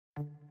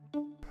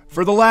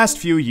For the last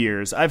few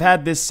years, I've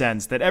had this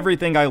sense that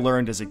everything I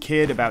learned as a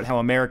kid about how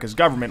America's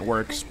government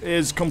works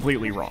is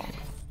completely wrong.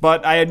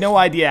 But I had no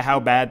idea how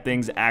bad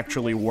things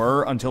actually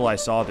were until I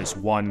saw this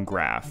one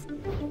graph.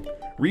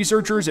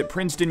 Researchers at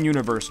Princeton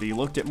University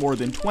looked at more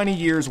than 20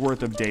 years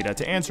worth of data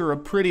to answer a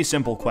pretty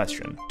simple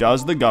question.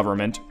 Does the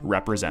government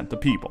represent the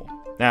people?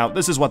 Now,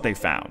 this is what they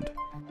found.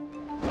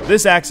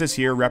 This axis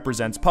here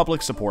represents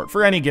public support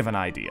for any given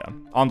idea.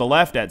 On the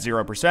left, at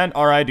 0%,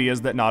 are ideas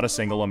that not a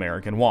single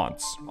American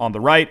wants. On the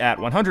right, at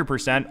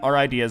 100%, are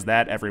ideas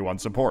that everyone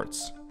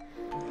supports.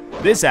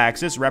 This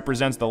axis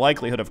represents the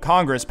likelihood of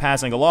Congress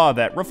passing a law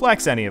that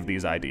reflects any of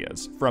these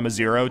ideas, from a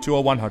 0 to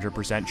a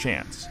 100%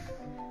 chance.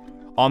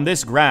 On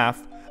this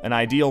graph, an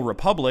ideal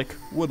republic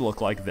would look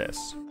like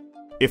this.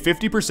 If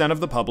 50% of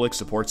the public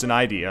supports an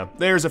idea,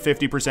 there's a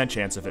 50%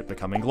 chance of it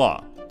becoming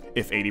law.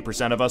 If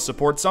 80% of us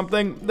support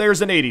something,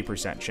 there's an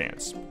 80%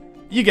 chance.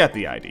 You get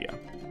the idea.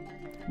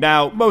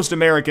 Now, most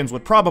Americans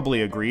would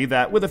probably agree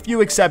that, with a few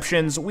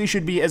exceptions, we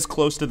should be as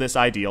close to this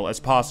ideal as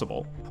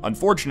possible.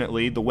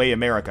 Unfortunately, the way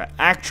America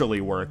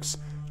actually works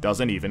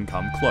doesn't even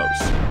come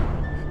close.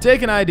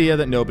 Take an idea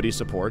that nobody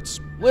supports,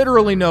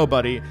 literally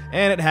nobody,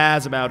 and it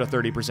has about a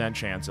 30%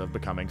 chance of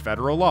becoming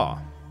federal law.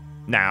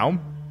 Now,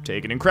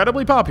 take an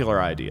incredibly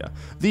popular idea,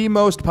 the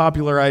most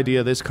popular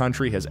idea this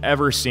country has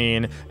ever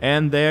seen,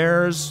 and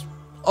there's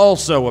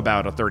also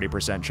about a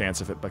 30% chance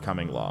of it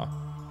becoming law.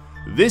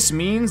 This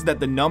means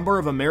that the number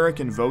of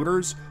American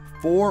voters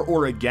for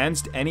or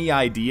against any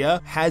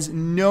idea has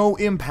no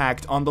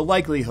impact on the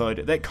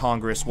likelihood that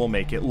Congress will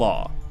make it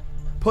law.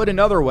 Put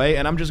another way,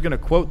 and I'm just going to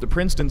quote the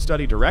Princeton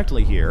study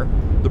directly here,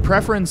 the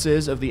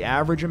preferences of the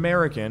average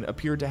American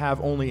appear to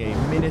have only a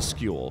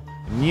minuscule,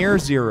 near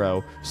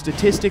zero,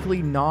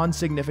 statistically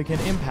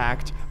non-significant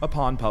impact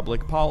upon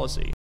public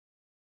policy.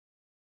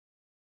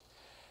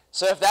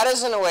 So if that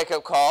isn't a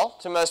wake-up call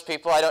to most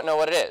people, I don't know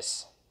what it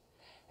is.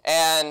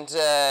 And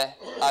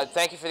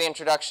thank you for the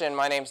introduction.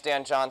 My name's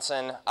Dan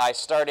Johnson. I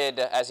started,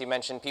 as you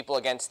mentioned, People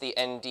Against the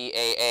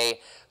NDAA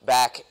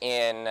back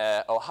in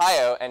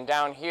Ohio, and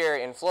down here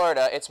in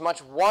Florida, it's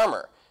much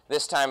warmer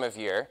this time of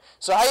year.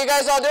 So how you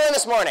guys all doing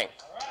this morning?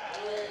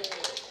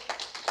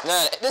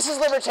 No, this is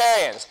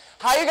libertarians.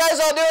 How you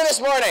guys all doing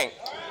this morning?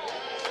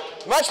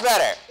 Much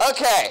better.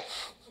 Okay.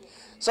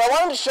 So I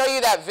wanted to show you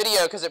that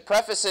video because it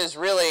prefaces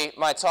really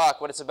my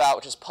talk, what it's about,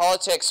 which is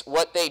politics,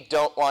 what they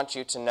don't want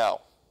you to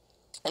know.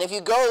 And if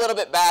you go a little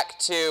bit back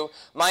to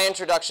my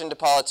introduction to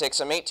politics,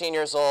 I'm 18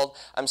 years old.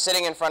 I'm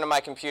sitting in front of my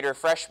computer,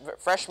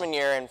 freshman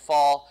year in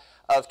fall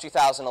of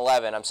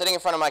 2011. I'm sitting in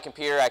front of my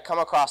computer. I come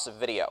across a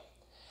video.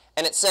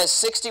 And it says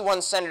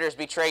 61 senators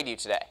betrayed you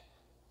today.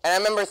 And I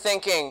remember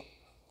thinking,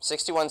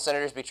 61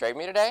 senators betrayed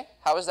me today?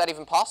 How is that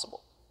even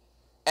possible?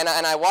 And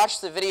I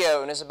watched the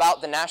video, and it's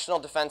about the National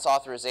Defense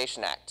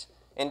Authorization Act,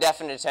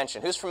 indefinite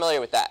detention. Who's familiar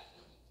with that?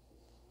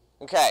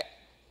 Okay.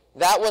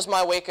 That was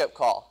my wake-up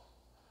call.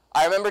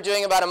 I remember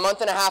doing about a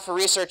month and a half of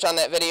research on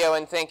that video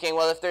and thinking,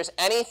 well, if there's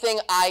anything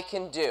I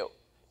can do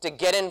to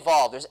get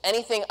involved, there's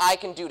anything I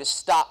can do to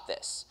stop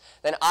this,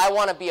 then I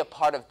want to be a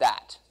part of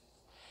that.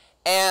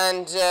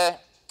 And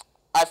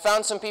I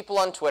found some people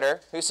on Twitter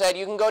who said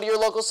you can go to your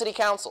local city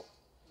council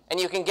and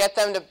you can get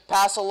them to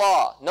pass a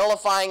law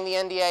nullifying the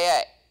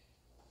NDAA.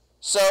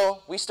 So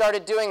we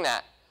started doing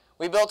that.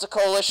 We built a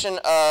coalition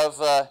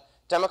of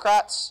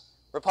Democrats,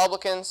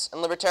 Republicans,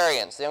 and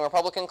Libertarians, the Young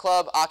Republican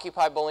Club,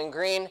 Occupy Bowling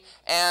Green,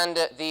 and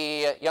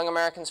the Young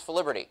Americans for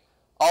Liberty,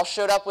 all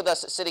showed up with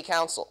us at City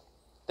Council.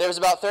 There was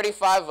about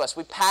 35 of us.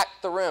 We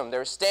packed the room. There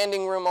was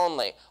standing room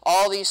only.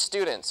 All these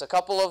students, a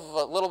couple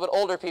of a little bit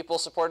older people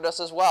supported us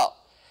as well.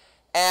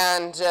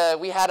 And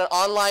we had an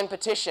online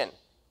petition,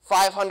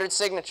 500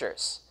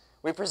 signatures.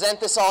 We present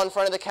this all in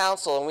front of the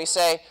council, and we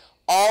say,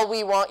 all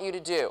we want you to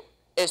do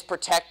is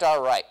protect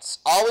our rights.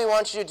 All we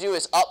want you to do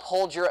is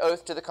uphold your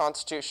oath to the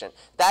Constitution.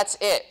 That's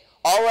it.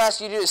 All we're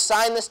asking you to do is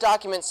sign this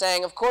document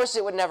saying, of course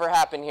it would never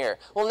happen here.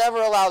 We'll never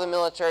allow the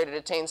military to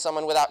detain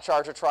someone without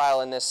charge or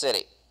trial in this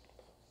city.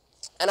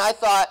 And I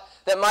thought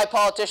that my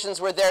politicians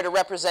were there to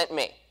represent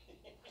me.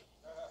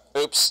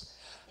 Oops.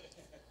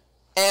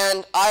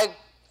 And I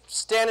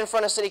stand in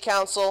front of City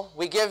Council,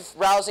 we give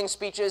rousing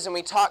speeches, and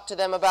we talk to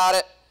them about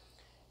it.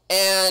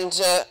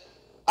 And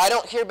I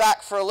don't hear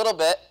back for a little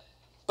bit.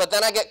 But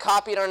then I get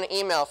copied on an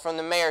email from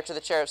the mayor to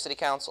the chair of City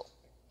Council.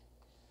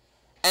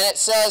 And it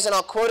says, and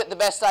I'll quote it the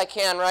best I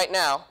can right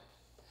now,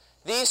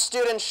 these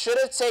students should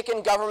have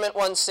taken Government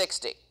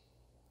 160.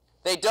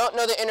 They don't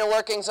know the inner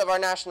workings of our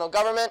national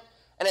government,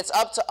 and it's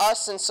up to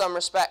us in some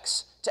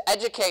respects to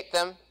educate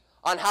them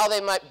on how they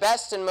might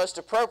best and most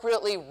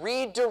appropriately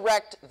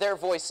redirect their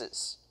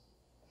voices.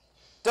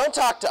 Don't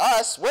talk to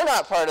us. We're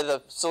not part of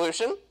the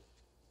solution.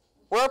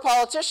 We're a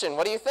politician.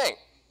 What do you think?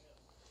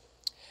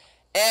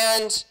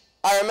 And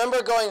I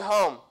remember going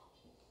home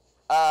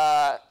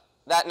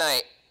that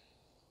night,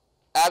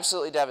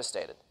 absolutely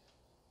devastated.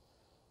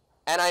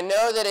 And I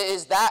know that it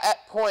is that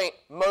at point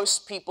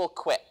most people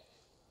quit.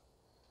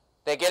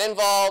 They get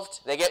involved,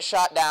 they get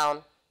shot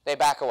down, they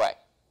back away.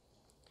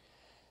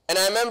 And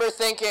I remember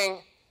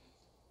thinking,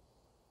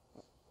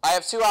 I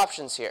have two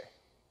options here.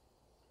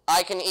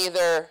 I can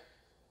either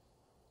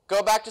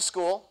go back to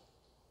school,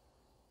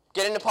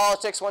 get into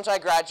politics once I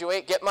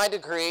graduate, get my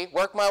degree,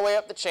 work my way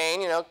up the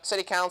chain,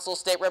 city council,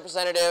 state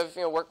representative,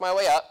 work my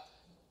way up,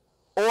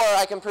 or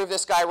I can prove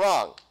this guy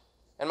wrong.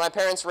 And my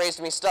parents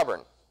raised me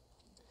stubborn.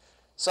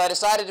 So I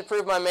decided to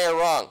prove my mayor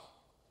wrong.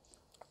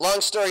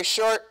 Long story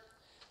short,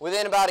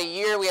 within about a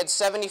year, we had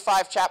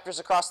 75 chapters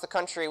across the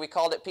country. We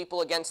called it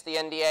People Against the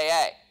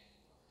NDAA.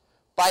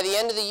 By the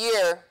end of the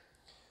year,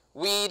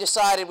 we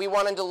decided we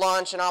wanted to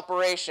launch an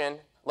operation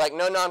like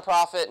no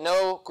nonprofit,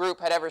 no group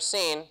had ever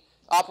seen,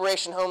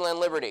 Operation Homeland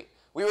Liberty.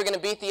 We were going to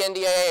beat the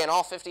NDAA in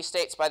all 50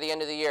 states by the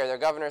end of the year. Their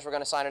governors were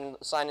going to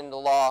sign into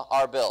law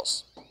our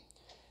bills.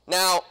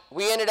 Now,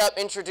 we ended up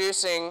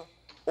introducing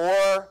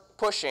or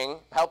pushing,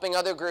 helping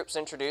other groups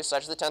introduce,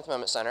 such as the 10th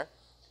Amendment Center,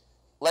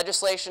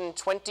 legislation in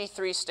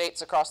 23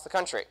 states across the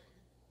country.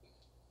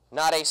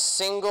 Not a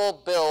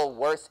single bill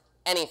worth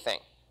anything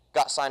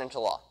got signed into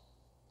law.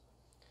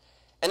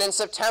 And in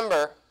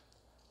September,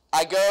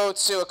 I go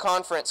to a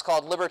conference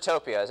called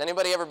Libertopia. Has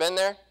anybody ever been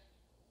there?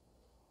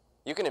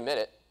 You can admit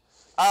it.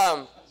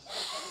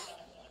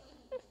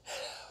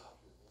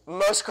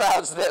 Most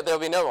crowds, there'll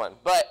be no one.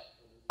 But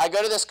I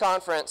go to this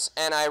conference,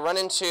 and I run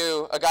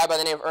into a guy by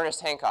the name of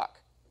Ernest Hancock.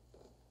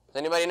 Does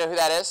anybody know who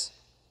that is?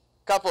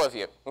 A couple of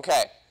you.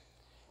 Okay.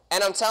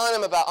 And I'm telling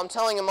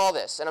him all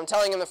this, and I'm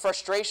telling him the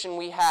frustration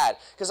we had,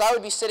 because I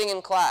would be sitting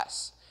in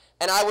class,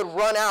 and I would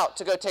run out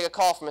to go take a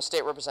call from a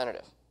state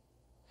representative.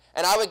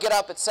 And I would get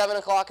up at 7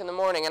 o'clock in the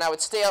morning, and I would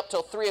stay up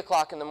till 3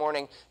 o'clock in the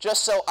morning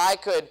just so I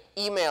could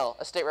email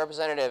a state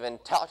representative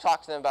and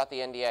talk to them about the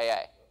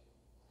NDAA.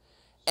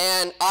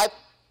 And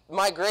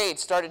my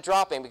grades started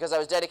dropping because I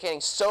was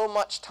dedicating so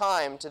much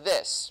time to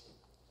this.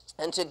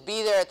 And to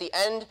be there at the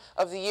end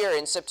of the year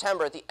in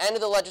September, at the end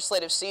of the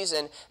legislative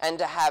season, and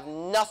to have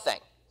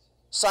nothing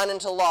signed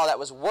into law that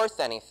was worth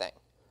anything.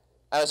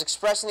 I was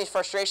expressing these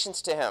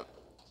frustrations to him.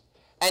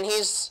 And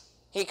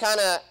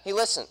he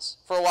listens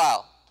for a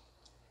while.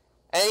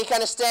 And he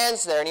kind of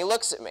stands there and he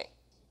looks at me.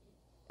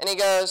 And he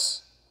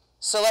goes,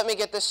 so let me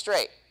get this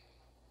straight.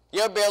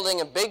 You're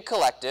building a big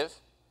collective,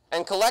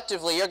 and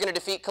collectively you're going to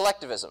defeat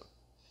collectivism.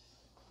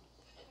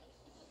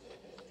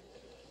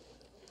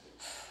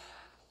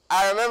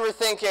 I remember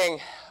thinking,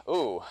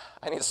 ooh,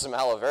 I need some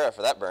aloe vera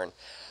for that burn.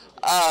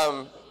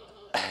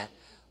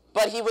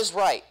 But he was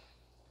right.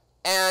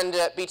 And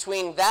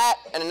between that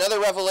and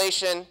another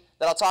revelation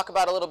that I'll talk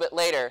about a little bit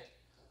later,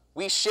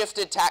 we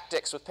shifted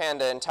tactics with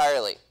PANDA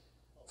entirely.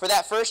 For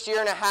that first year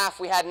and a half,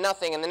 we had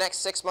nothing. In the next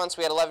 6 months,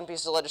 we had 11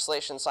 pieces of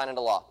legislation signed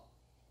into law.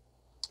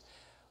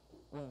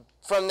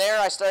 From there,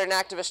 I started an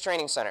activist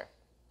training center.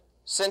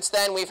 Since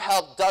then, we've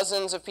helped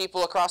dozens of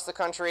people across the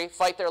country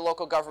fight their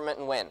local government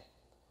and win.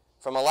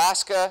 From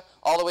Alaska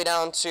all the way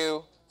down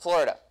to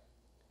Florida.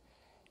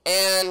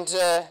 And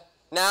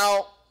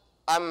now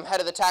I'm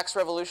head of the Tax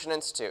Revolution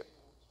Institute.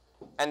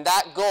 And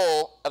that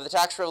goal of the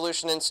Tax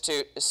Revolution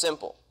Institute is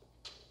simple.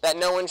 That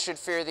no one should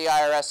fear the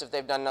IRS if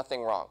they've done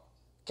nothing wrong.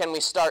 Can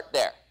we start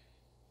there?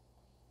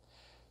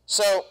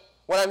 So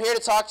what I'm here to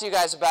talk to you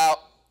guys about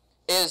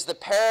is the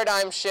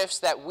paradigm shifts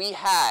that we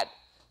had,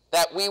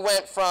 that we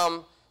went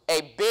from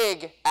a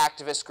big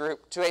activist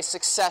group to a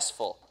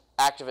successful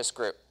activist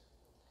group.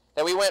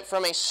 That we went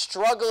from a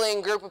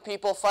struggling group of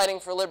people fighting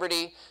for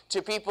liberty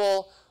to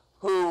people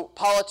who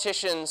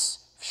politicians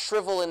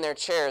shrivel in their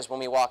chairs when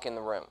we walk in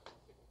the room.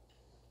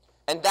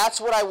 And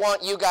that's what I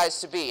want you guys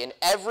to be in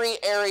every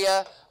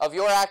area of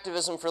your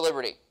activism for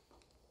liberty.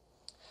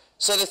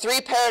 So the three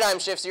paradigm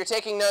shifts, you're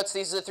taking notes,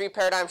 these are the three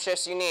paradigm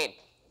shifts you need.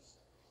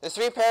 The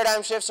three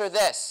paradigm shifts are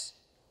this.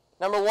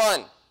 Number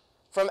one,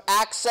 from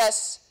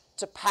access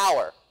to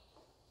power.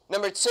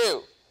 Number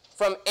two,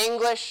 from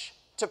English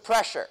to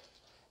pressure.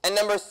 And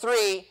number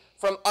three,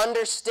 from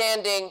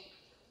understanding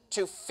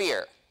to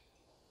fear.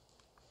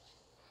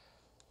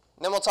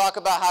 And then we'll talk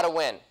about how to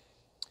win.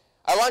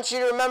 I want you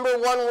to remember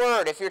one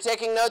word. If you're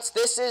taking notes,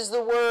 this is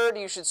the word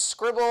you should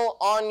scribble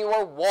on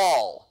your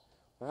wall.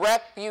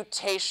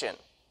 Reputation.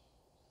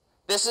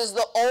 This is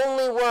the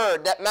only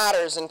word that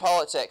matters in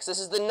politics. This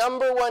is the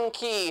number one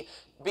key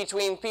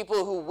between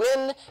people who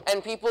win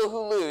and people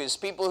who lose.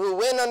 People who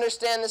win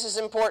understand this is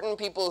important.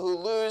 People who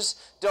lose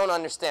don't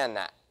understand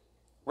that.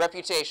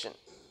 Reputation.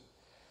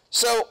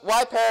 So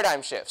why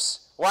paradigm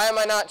shifts? Why am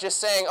I not just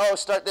saying, oh,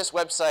 start this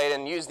website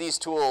and use these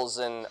tools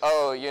and,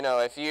 oh,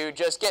 if you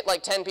just get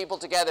like 10 people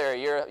together,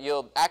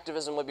 your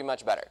activism would be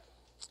much better?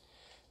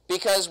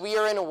 Because we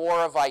are in a war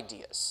of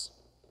ideas.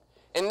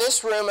 In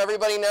this room,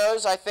 everybody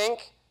knows, I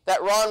think,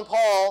 that Ron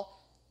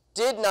Paul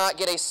did not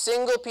get a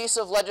single piece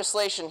of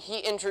legislation he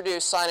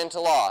introduced signed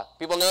into law.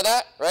 People know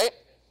that, right?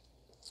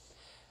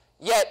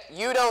 Yet,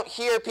 you don't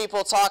hear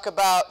people talk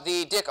about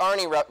the Dick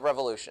Arney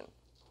revolution.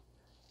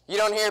 You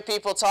don't hear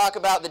people talk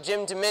about the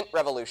Jim DeMint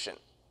revolution.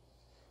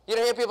 You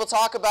don't hear people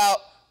talk about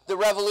the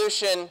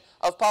revolution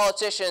of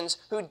politicians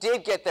who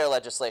did get their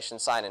legislation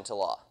signed into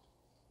law.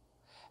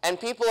 And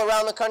people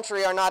around the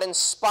country are not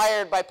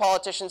inspired by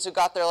politicians who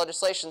got their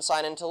legislation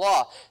signed into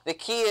law. The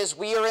key is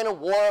we are in a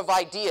war of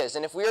ideas,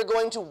 and if we are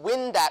going to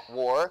win that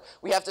war,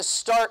 we have to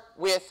start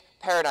with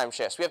paradigm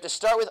shifts. We have to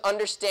start with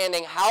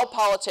understanding how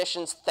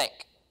politicians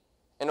think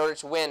in order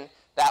to win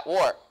that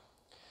war.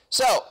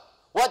 So,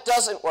 what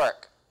doesn't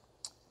work?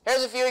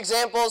 Here's a few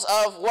examples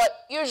of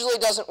what usually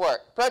doesn't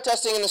work.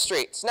 Protesting in the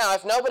streets. Now,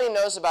 if nobody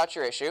knows about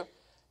your issue,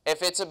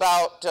 if it's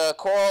about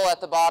coral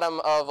at the bottom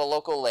of a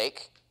local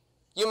lake,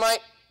 you might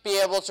be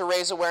able to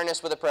raise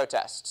awareness with the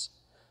protests.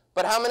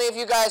 But how many of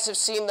you guys have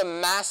seen the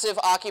massive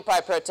Occupy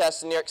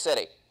protests in New York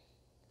City?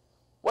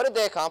 What did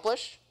they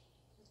accomplish?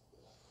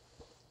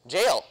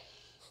 Jail.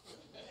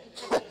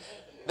 A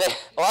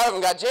lot of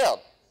them got jailed.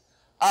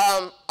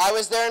 I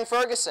was there in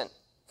Ferguson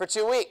for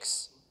 2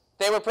 weeks.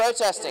 They were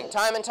protesting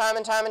time and time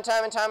and time and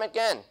time and time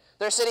again.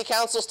 Their city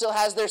council still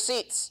has their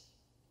seats.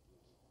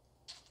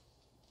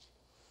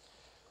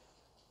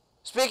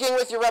 Speaking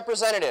with your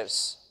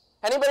representatives.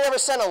 Anybody ever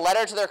sent a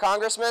letter to their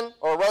congressman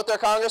or wrote their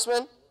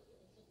congressman?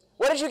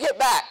 What did you get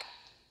back?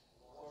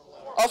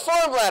 A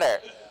form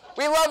letter.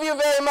 We love you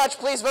very much.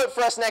 Please vote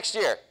for us next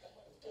year.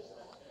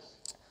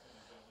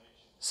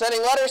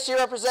 Sending letters to your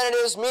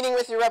representatives, meeting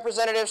with your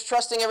representatives,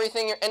 trusting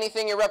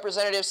anything your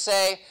representatives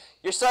say.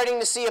 You're starting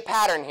to see a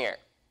pattern here.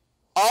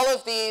 All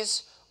of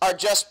these are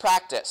just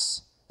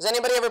practice. Has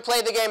anybody ever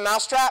played the game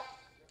Mousetrap?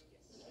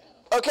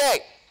 Okay,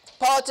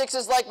 politics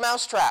is like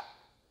Mousetrap.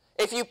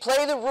 If you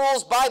play the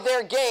rules by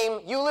their game,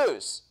 you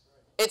lose.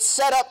 It's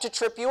set up to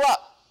trip you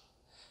up.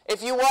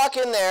 If you walk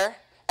in there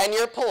and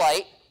you're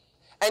polite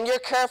and you're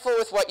careful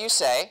with what you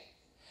say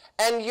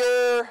and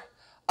you're,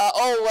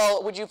 oh,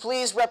 well, would you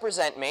please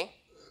represent me?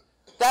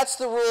 That's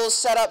the rules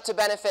set up to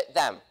benefit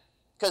them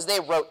because they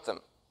wrote them.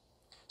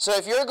 So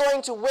if you're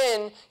going to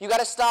win, you got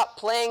to stop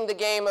playing the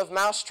game of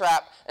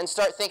Mousetrap and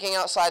start thinking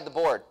outside the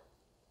board.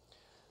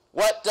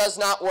 What does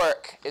not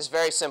work is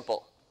very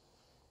simple.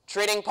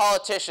 Treating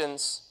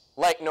politicians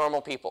like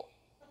normal people.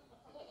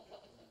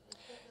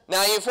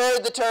 Now, you've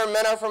heard the term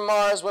men are from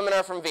Mars, women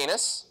are from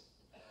Venus.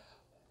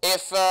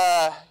 If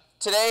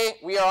today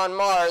we are on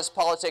Mars,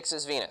 politics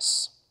is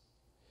Venus.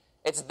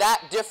 It's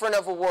that different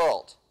of a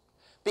world.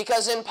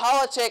 Because in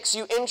politics,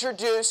 you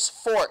introduce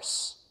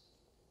force.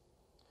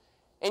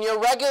 In your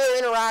regular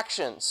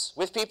interactions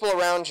with people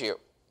around you,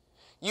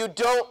 you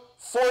don't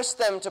force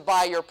them to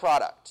buy your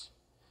product.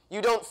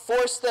 You don't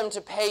force them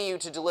to pay you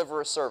to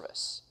deliver a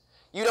service.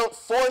 You don't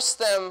force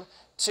them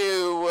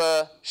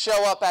to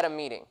show up at a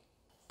meeting.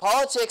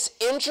 Politics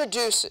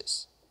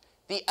introduces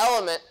the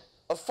element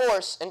of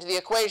force into the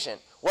equation.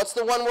 What's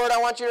the one word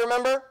I want you to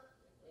remember?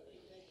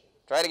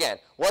 Try it again.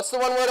 What's the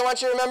one word I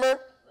want you to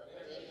remember?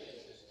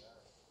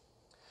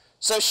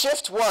 So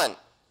shift one,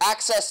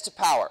 access to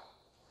power.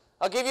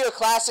 I'll give you a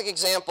classic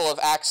example of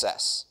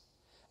access.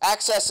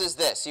 Access is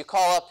this. You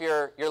call up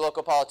your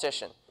local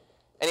politician,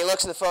 and he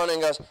looks at the phone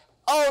and goes,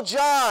 "Oh,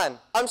 John,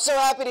 I'm so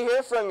happy to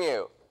hear from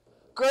you.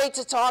 Great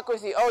to talk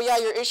with you. Oh, yeah,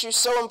 your issue's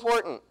so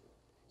important.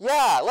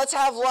 Yeah, let's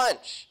have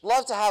lunch.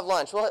 Love to have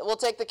lunch. We'll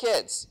take the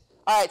kids.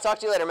 All right, talk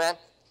to you later, man."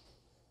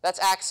 That's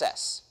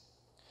access.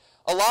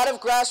 A lot of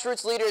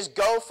grassroots leaders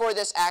go for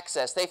this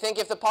access. They think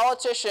if the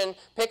politician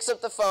picks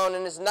up the phone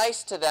and is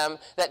nice to them,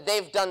 that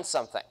they've done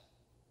something,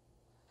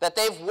 that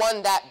they've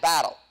won that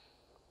battle.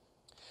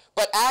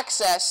 But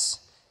access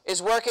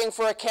is working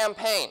for a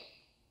campaign.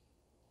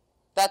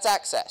 That's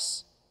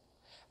access.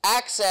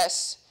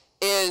 Access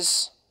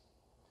is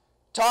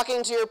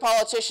talking to your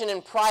politician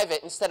in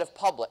private instead of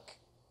public.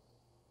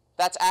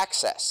 That's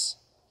access.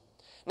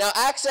 Now,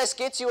 access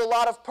gets you a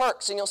lot of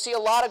perks, and you'll see a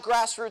lot of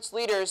grassroots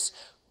leaders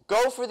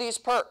go for these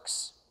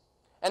perks.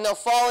 And they'll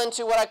fall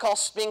into what I call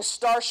being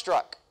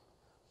starstruck.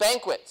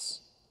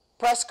 Banquets,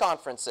 press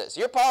conferences.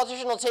 Your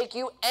politician will take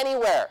you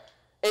anywhere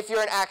if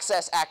you're an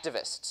access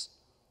activist.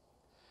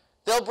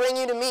 They'll bring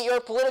you to meet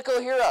your political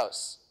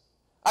heroes.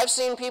 I've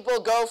seen people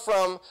go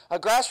from a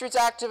grassroots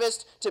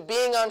activist to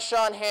being on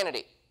Sean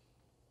Hannity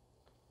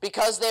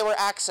because they were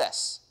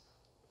access.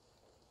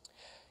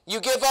 You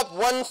give up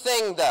one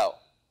thing, though,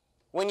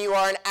 when you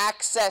are an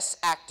access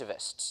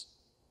activist.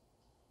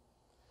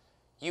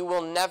 You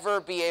will never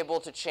be able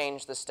to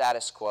change the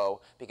status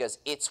quo because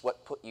it's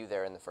what put you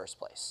there in the first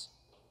place.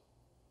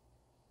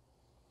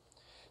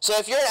 So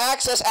if you're an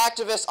access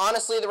activist,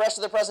 honestly, the rest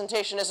of the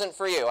presentation isn't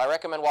for you. I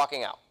recommend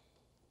walking out.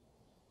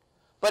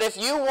 But if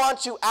you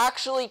want to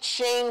actually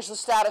change the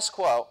status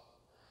quo,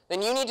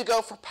 then you need to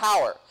go for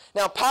power.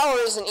 Now, power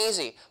isn't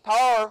easy.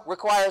 Power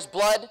requires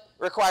blood,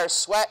 requires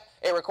sweat,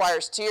 it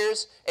requires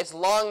tears. It's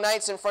long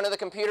nights in front of the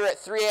computer at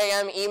 3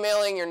 a.m.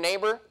 emailing your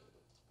neighbor.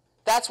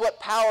 That's what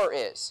power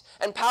is.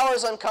 And power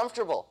is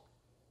uncomfortable.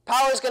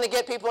 Power is going to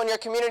get people in your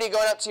community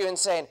going up to you and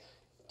saying,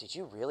 "Did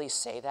you really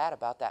say that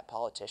about that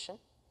politician?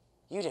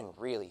 You didn't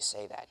really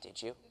say that,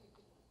 did you?"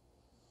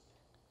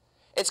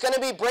 It's going to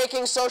be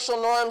breaking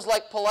social norms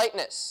like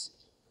politeness.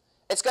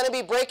 It's going to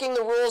be breaking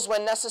the rules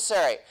when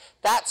necessary.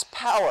 That's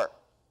power.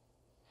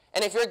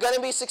 And if you're going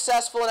to be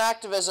successful in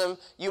activism,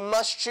 you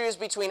must choose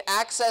between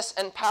access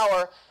and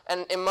power.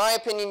 And in my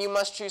opinion, you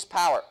must choose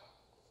power.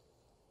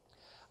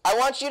 I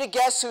want you to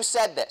guess who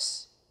said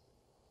this.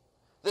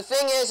 The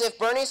thing is, if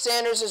Bernie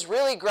Sanders is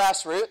really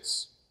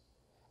grassroots,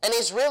 and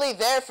he's really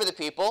there for the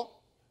people,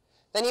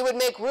 then he would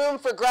make room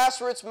for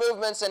grassroots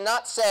movements and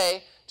not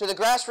say to the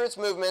grassroots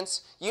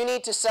movements, you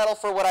need to settle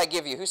for what I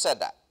give you. Who said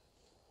that?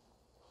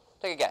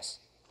 Take a guess.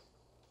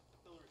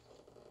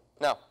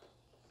 No.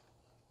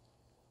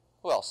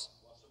 Who else?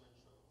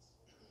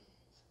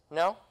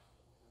 No?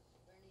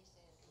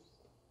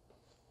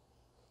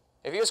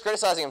 If he was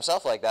criticizing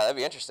himself like that, that'd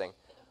be interesting.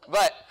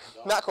 But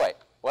not quite.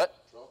 What?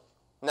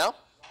 No?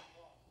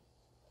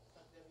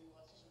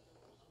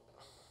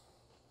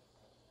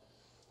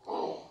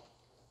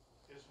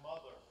 His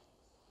mother.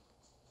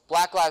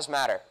 Black Lives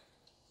Matter.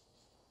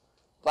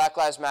 Black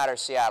Lives Matter,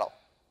 Seattle.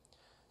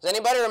 Does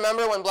anybody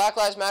remember when Black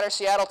Lives Matter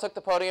Seattle took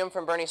the podium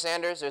from Bernie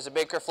Sanders? There's a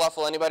big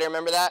kerfluffle. Anybody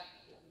remember that?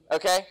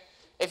 Okay.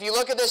 If you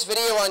look at this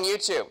video on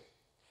YouTube,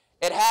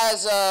 it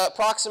has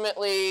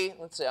approximately,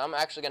 let's see, I'm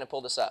actually going to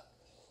pull this up.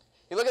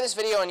 If you look at this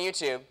video on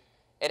YouTube,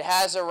 it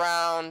has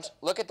around,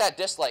 look at that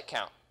dislike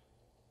count.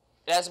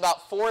 It has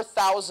about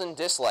 4,000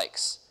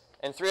 dislikes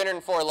and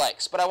 304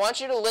 likes. But I want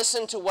you to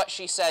listen to what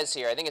she says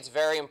here. I think it's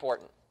very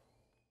important.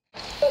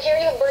 So here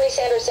you have Bernie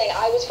Sanders saying,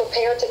 I was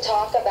prepared to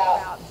talk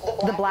about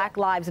the Black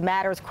Lives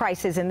Matter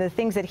crisis and the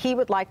things that he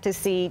would like to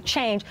see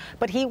change,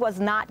 but he was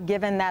not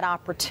given that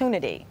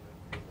opportunity.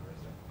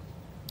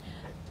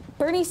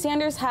 Bernie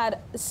Sanders had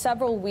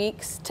several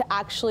weeks to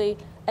actually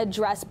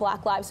address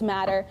Black Lives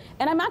Matter,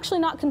 and I'm actually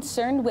not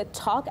concerned with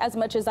talk as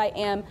much as I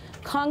am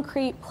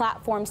concrete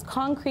platforms,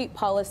 concrete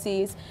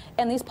policies,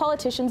 and these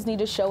politicians need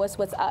to show us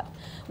what's up.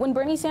 When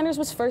Bernie Sanders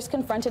was first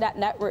confronted at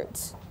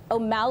Netroots,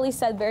 O'Malley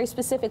said very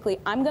specifically,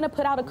 I'm going to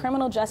put out a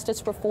criminal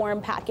justice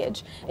reform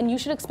package, and you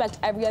should expect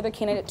every other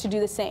candidate to do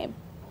the same.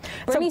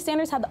 Bernie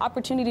Sanders had the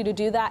opportunity to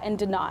do that and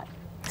did not.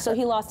 So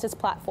he lost his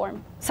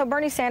platform. So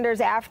Bernie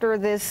Sanders, after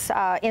this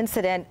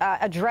incident,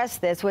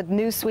 addressed this with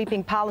new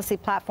sweeping policy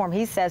platform,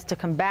 he says, to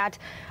combat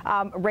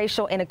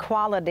racial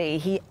inequality.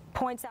 He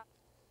points out.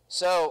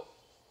 So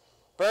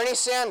Bernie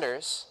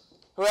Sanders,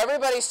 who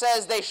everybody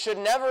says they should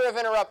never have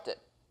interrupted.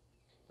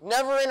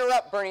 Never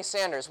interrupt Bernie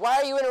Sanders. Why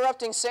are you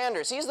interrupting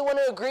Sanders? He's the one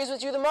who agrees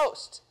with you the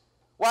most.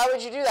 Why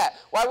would you do that?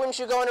 Why wouldn't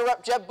you go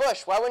interrupt Jeb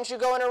Bush? Why wouldn't you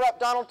go interrupt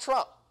Donald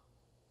Trump?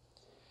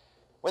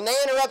 When they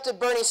interrupted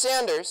Bernie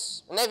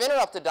Sanders, and they've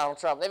interrupted Donald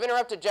Trump, they've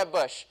interrupted Jeb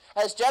Bush,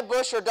 has Jeb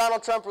Bush or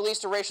Donald Trump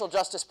released a racial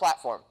justice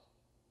platform?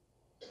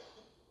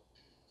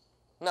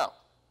 No.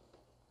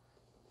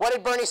 What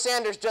did Bernie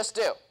Sanders just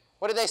do?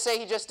 What did they say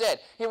he just did?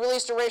 He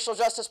released a racial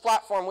justice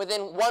platform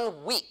within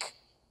 1 week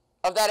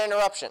of that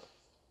interruption.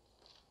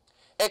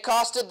 It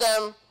costed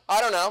them,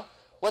 I don't know,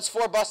 what's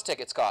 4 bus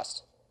tickets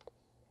cost?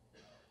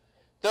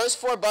 Those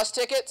 4 bus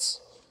tickets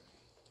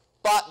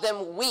bought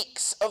them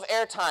weeks of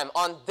airtime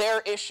on their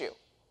issue.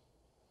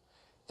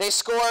 They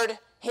scored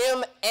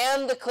him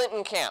and the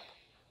Clinton camp,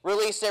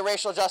 released a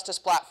racial justice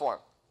platform.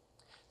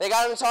 They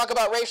got him to talk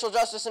about racial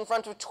justice in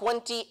front of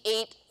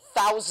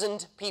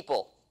 28,000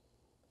 people.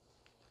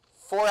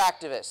 4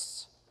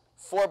 activists,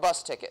 4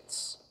 bus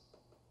tickets,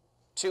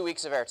 2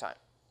 weeks of airtime.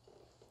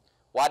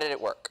 Why did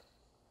it work?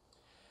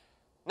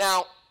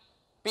 Now,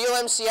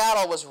 BLM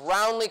Seattle was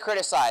roundly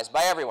criticized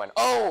by everyone.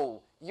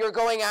 Oh, you're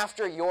going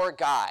after your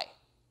guy.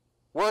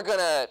 We're going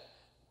to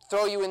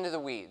throw you into the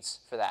weeds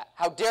for that.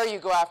 How dare you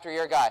go after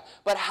your guy?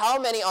 But how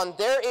many on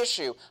their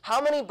issue,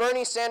 how many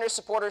Bernie Sanders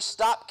supporters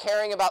stopped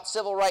caring about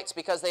civil rights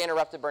because they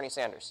interrupted Bernie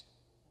Sanders?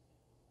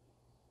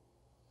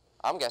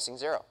 I'm guessing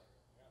 0.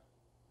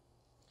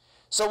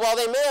 So while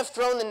they may have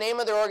thrown the name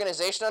of their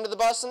organization under the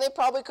bus, and they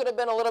probably could have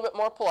been a little bit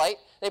more polite,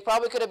 they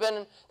probably could have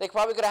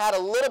had a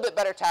little bit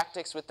better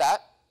tactics with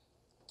that,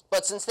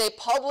 but since they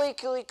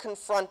publicly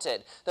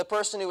confronted the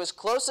person who was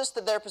closest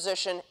to their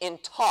position in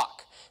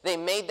talk, they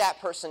made that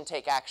person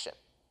take action.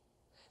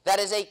 That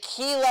is a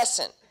key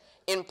lesson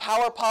in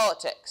power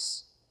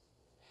politics,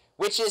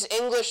 which is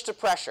English to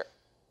pressure.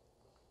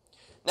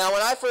 Now,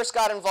 when I first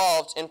got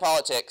involved in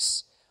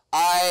politics,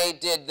 I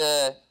did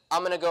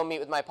I'm going to go meet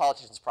with my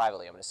politicians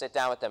privately. I'm going to sit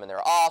down with them in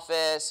their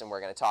office, and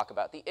we're going to talk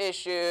about the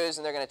issues,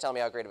 and they're going to tell me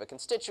how great of a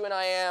constituent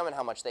I am and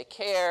how much they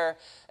care,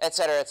 et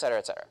cetera, et cetera,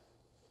 et cetera.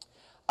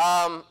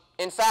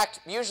 In fact,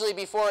 usually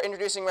before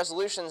introducing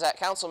resolutions at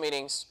council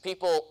meetings,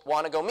 people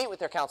want to go meet with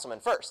their councilman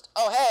first.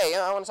 Oh, hey,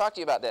 I want to talk to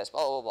you about this,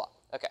 blah, blah, blah.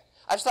 Okay.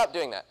 I've stopped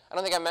doing that. I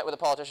don't think I've met with a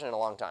politician in a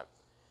long time.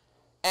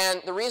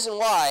 And the reason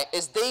why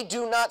is they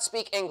do not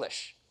speak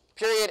English.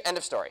 Period. End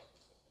of story.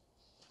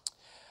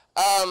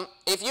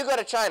 If you go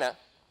to China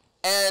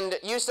and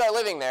you start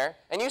living there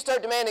and you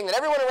start demanding that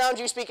everyone around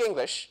you speak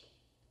English,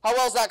 how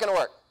well is that going to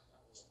work?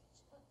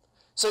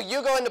 So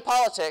you go into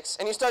politics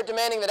and you start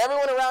demanding that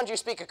everyone around you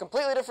speak a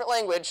completely different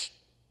language,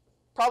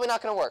 probably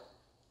not going to work.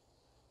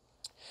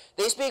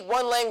 They speak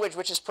one language,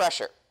 which is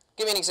pressure. I'll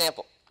give you an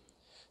example.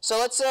 So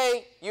let's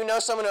say you know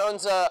someone who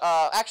owns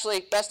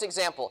actually, best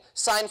example,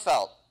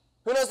 Seinfeld.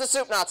 Who knows the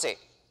Soup Nazi?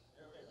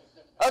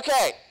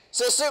 Okay,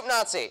 so Soup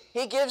Nazi,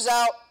 he gives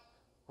out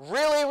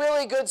really,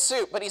 really good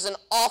soup, but he's an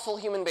awful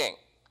human being.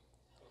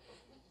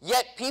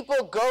 Yet people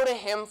go to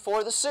him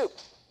for the soup.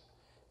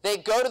 They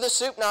go to the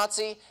soup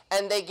Nazi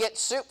and they get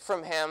soup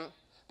from him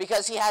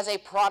because he has a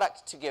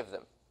product to give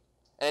them.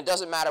 And it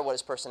doesn't matter what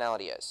his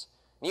personality is.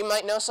 You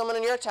might know someone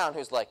in your town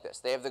who's like this.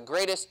 They have the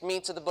greatest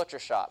meats at the butcher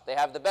shop. They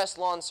have the best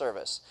lawn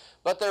service,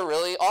 but they're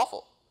really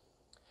awful.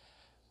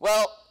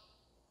 Well,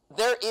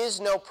 there is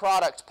no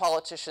product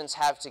politicians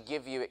have to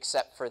give you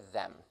except for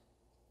them.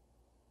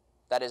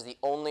 That is the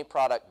only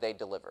product they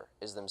deliver,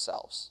 is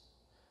themselves.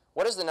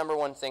 What is the number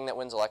one thing that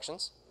wins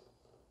elections?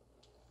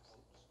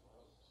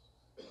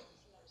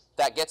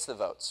 That gets the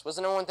votes. What's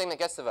the number one thing that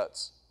gets the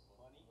votes?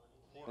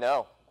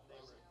 No.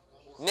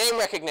 Name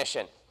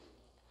recognition.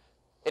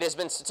 It has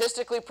been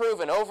statistically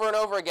proven over and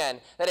over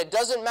again that it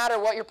doesn't matter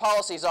what your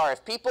policies are.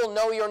 If people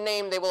know your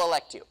name, they will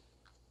elect you.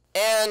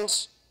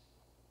 And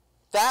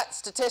that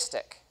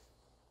statistic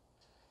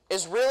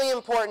is really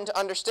important to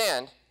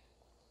understand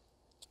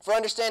for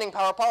understanding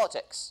power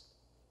politics,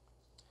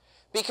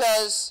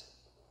 because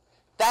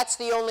that's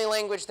the only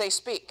language they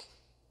speak.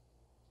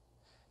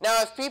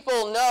 Now, if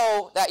people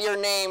know that your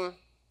name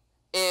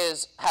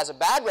has a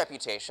bad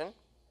reputation,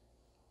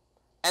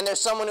 and there's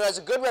someone who has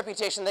a good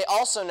reputation, they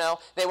also know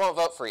they won't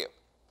vote for you.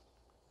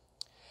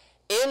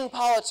 In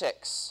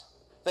politics,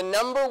 the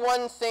number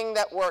one thing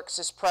that works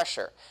is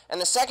pressure.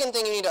 And the second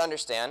thing you need to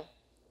understand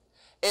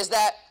is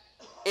that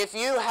if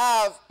you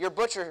have your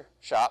butcher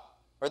shop,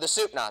 or the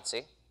soup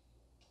Nazi,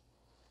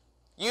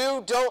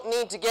 you don't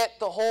need to get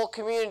the whole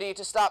community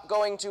to stop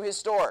going to his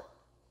store,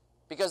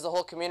 because the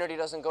whole community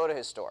doesn't go to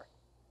his store.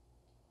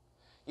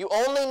 You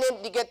only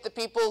need to get the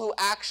people who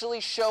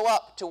actually show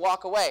up to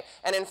walk away.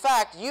 And in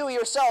fact, you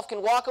yourself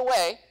can walk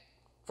away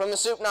from the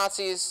soup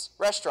Nazi's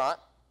restaurant,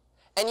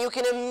 and you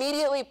can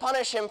immediately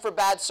punish him for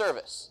bad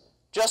service,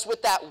 just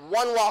with that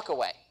one walk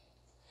away.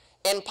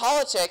 In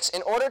politics,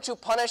 in order to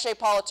punish a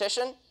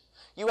politician,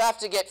 you have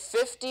to get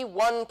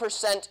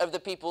 51% of the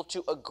people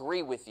to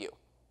agree with you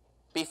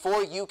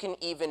before you can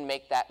even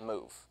make that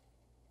move.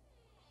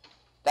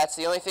 That's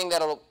the only thing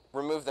that'll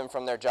remove them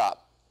from their job.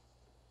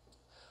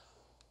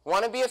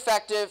 Want to be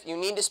effective, you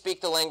need to speak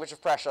the language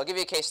of pressure. I'll give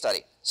you a case study.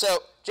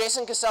 So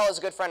Jason Cassell is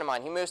a good friend of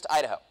mine. He moves to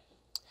Idaho.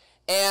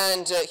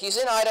 And he's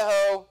in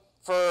Idaho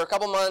for a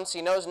couple months.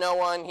 He knows no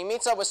one. He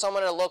meets up with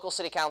someone at a local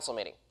city council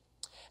meeting.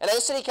 And at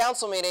a city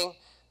council meeting,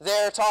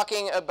 they're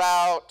talking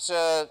about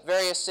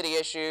various city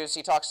issues.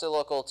 He talks to the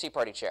local Tea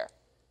Party chair.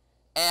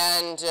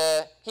 And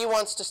he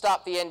wants to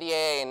stop the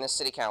NDAA in this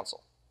city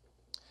council.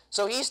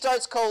 So he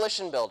starts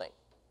coalition building.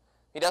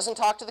 He doesn't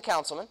talk to the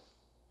councilman.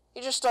 He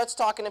just starts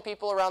talking to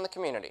people around the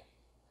community.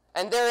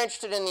 And they're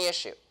interested in the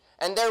issue.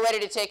 And they're ready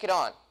to take it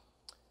on.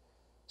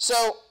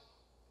 So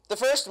the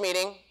first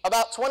meeting,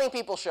 about 20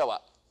 people show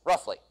up,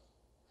 roughly.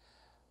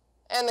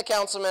 And the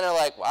councilmen are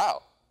like,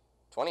 wow,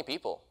 20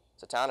 people.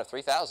 It's a town of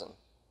 3,000.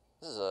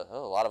 This is a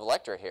lot of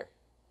electorate here.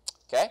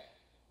 Okay?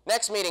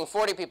 Next meeting,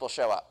 40 people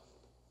show up.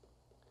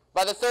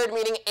 By the third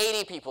meeting,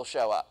 80 people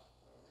show up.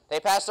 They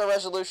passed our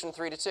resolution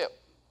 3-2.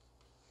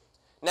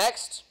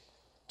 Next,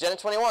 Agenda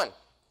 21.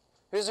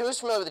 Who's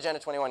familiar with Agenda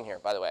 21 here,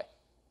 by the way?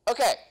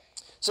 Okay,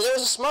 so there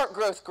was a smart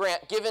growth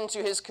grant given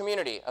to his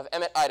community of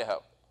Emmett,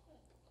 Idaho.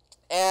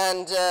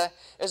 And it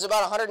was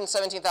about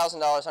 $117,000,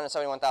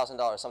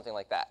 $171,000, something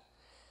like that,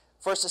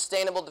 for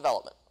sustainable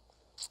development.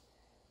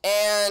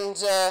 And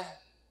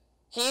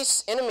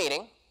he's in a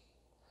meeting,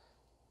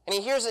 and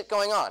he hears it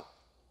going on.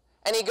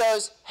 And he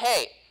goes,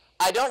 hey,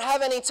 I don't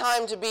have any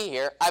time to be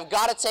here. I've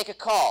got to take a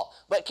call.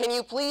 But can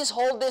you please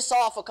hold this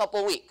off a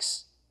couple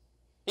weeks?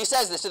 He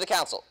says this to the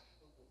council.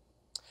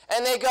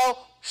 And they go,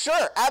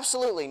 sure,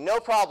 absolutely, no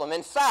problem.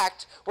 In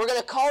fact, we're going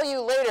to call you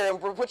later and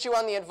we'll put you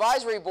on the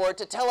advisory board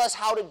to tell us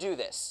how to do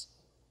this.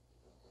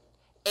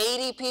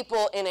 80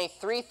 people in a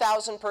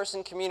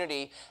 3,000-person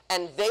community,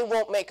 and they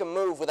won't make a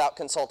move without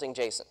consulting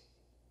Jason.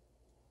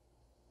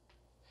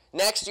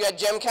 Next, you had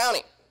Gem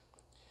County.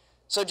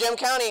 So Gem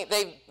County,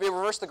 they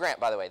reversed the grant,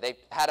 by the way. They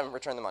had them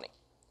return the money.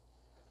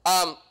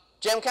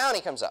 Gem County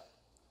comes up.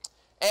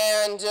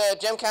 And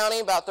Gem County,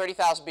 about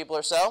 30,000 people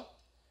or so,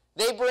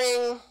 they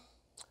bring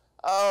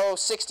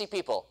 60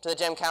 people to the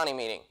Gem County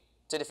meeting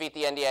to defeat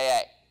the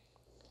NDAA.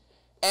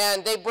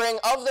 And they bring,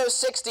 of those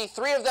 60,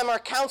 3 of them are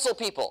council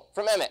people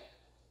from Emmett.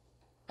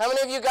 How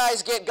many of you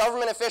guys get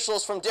government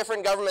officials from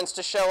different governments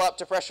to show up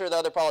to pressure the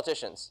other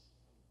politicians?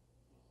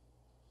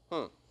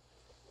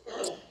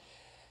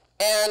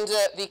 And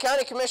the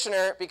county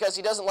commissioner, because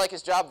he doesn't like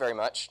his job very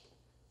much,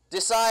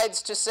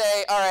 decides to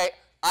say, all right,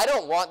 I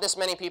don't want this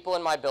many people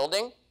in my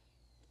building.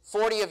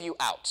 40 of you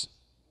out.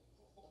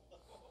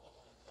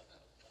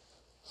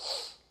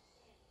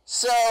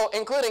 So,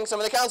 including some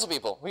of the council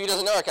people, who he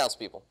doesn't know are council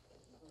people.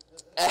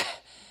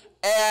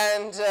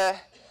 And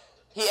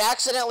he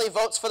accidentally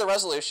votes for the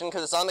resolution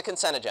because it's on the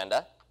consent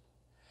agenda.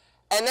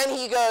 And then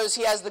he goes,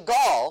 he has the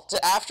gall,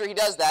 to, after he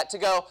does that, to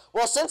go,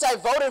 well, since I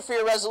voted for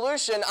your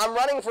resolution, I'm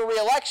running for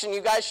re-election,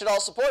 you guys should all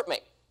support me.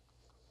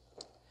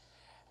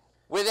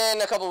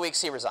 Within a couple of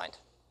weeks, he resigned.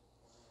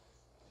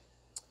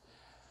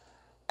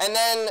 And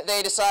then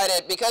they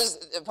decided, because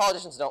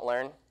politicians don't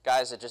learn,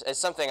 guys, it's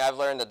something I've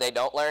learned that they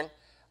don't learn.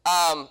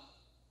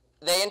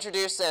 they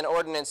introduced an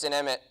ordinance in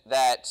Emmett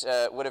that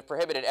would have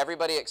prohibited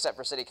everybody except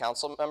for city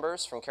council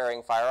members from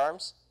carrying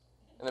firearms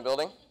in the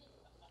building.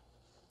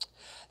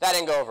 That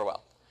didn't go over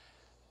well.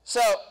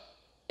 So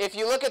if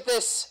you look at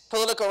this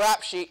political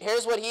rap sheet,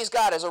 here's what he's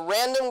got as a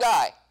random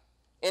guy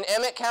in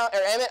Emmett,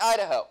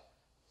 Idaho.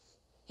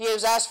 He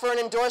was asked for an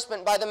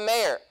endorsement by the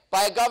mayor,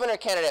 by a governor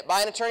candidate,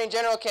 by an attorney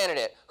general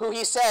candidate, who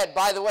he said,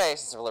 by the way,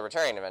 since it's a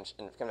Libertarian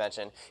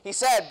convention, he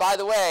said, by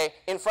the way,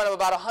 in front of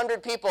about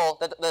 100 people,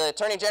 that the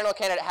attorney general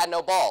candidate had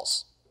no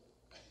balls.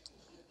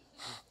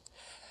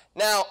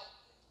 Now,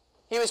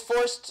 he was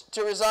forced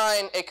to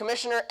resign a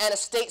commissioner and a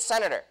state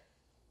senator.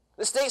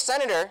 The state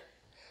senator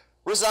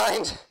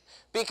resigned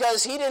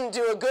because he didn't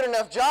do a good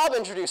enough job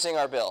introducing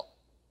our bill.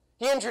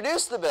 He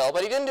introduced the bill,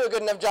 but he didn't do a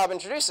good enough job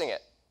introducing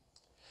it.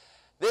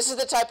 This is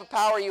the type of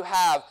power you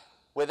have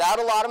without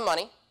a lot of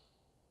money,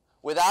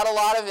 without a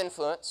lot of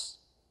influence,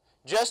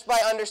 just by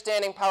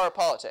understanding power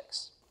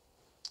politics.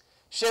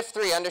 Shift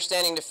 3,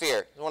 understanding to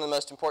fear, is one of the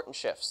most important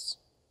shifts.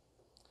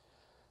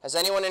 Has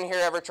anyone in here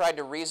ever tried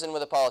to reason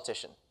with a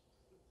politician?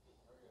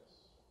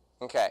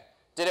 Okay.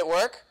 Did it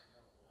work?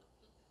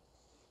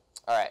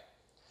 All right.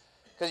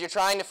 Because you're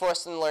trying to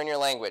force them to learn your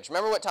language.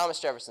 Remember what Thomas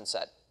Jefferson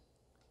said.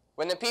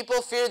 When the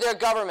people fear their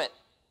government,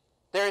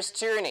 there is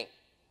tyranny.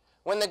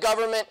 When the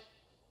government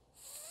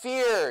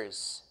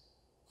fears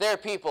their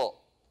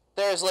people,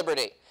 there is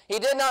liberty. He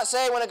did not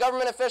say when a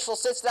government official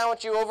sits down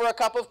with you over a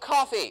cup of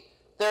coffee,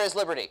 there is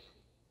liberty.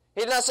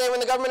 He did not say when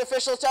the government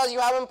official tells you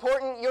how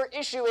important your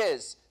issue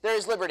is, there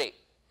is liberty.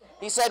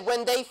 He said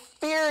when they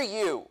fear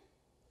you,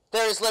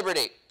 there is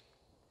liberty.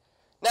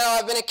 Now,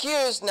 I've been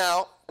accused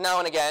now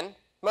and again,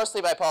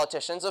 mostly by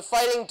politicians, of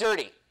fighting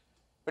dirty,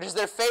 which is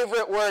their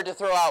favorite word to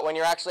throw out when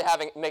you're actually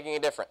making a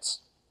difference.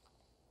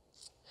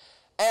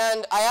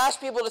 And I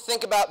asked people to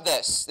think about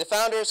this. The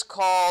founders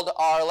called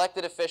our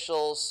elected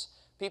officials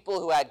people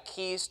who had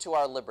keys to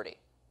our liberty.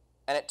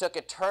 And it took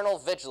eternal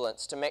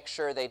vigilance to make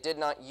sure they did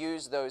not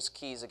use those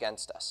keys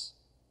against us.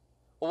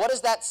 Well, what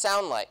does that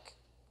sound like?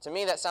 To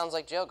me, that sounds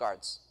like jail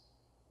guards.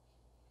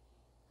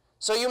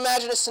 So you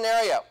imagine a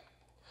scenario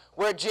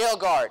where a jail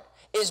guard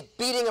is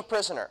beating a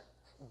prisoner.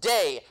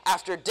 Day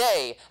after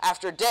day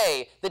after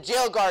day, the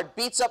jail guard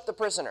beats up the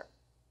prisoner.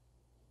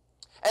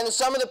 And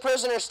some of the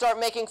prisoners start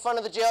making fun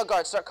of the jail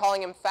guard, start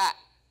calling him fat,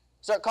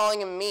 start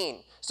calling him mean,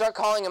 start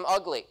calling him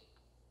ugly,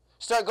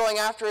 start going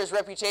after his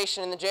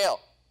reputation in the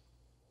jail.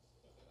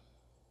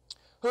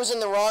 Who's in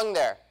the wrong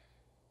there?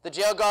 The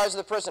jail guards or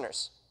the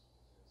prisoners?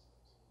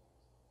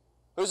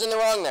 Who's in the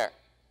wrong there?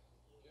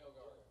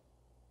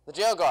 The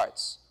jail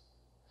guards.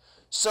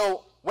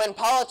 So when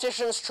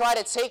politicians try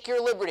to take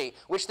your liberty,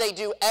 which they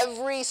do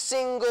every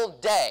single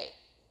day,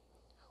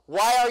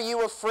 why are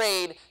you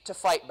afraid to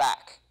fight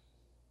back?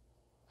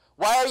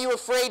 Why are you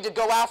afraid to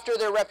go after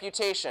their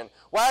reputation?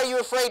 Why are you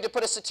afraid to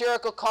put a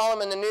satirical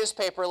column in the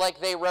newspaper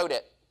like they wrote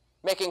it,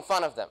 making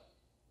fun of them?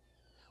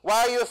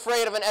 Why are you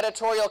afraid of an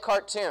editorial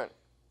cartoon?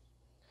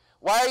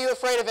 Why are you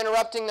afraid of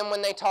interrupting them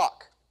when they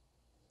talk?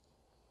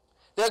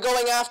 They're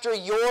going after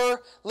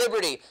your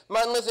liberty.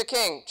 Martin Luther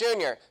King,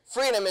 Jr.,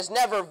 freedom is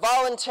never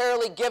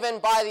voluntarily given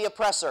by the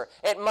oppressor.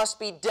 It must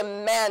be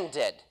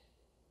demanded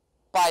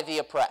by the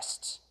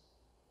oppressed.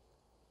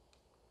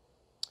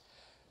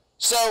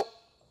 So,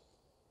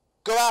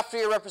 go after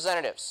your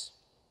representatives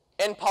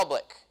in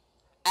public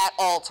at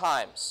all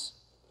times.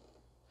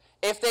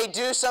 If they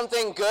do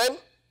something good,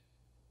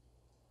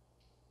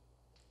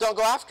 don't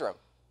go after them.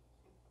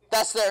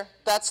 That's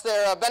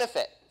their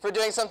benefit for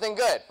doing something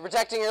good, for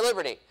protecting your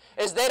liberty,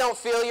 is they don't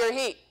feel your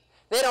heat.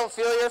 They don't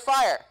feel your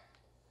fire.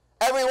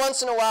 Every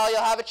once in a while,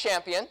 you'll have a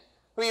champion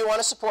who you want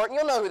to support, and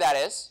you'll know who that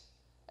is.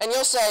 And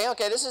you'll say,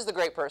 okay, this is the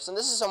great person.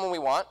 This is someone we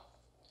want.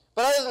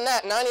 But other than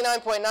that,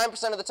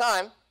 99.9% of the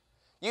time,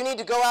 you need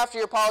to go after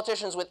your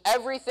politicians with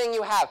everything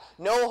you have.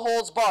 No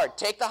holds barred.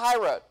 Take the high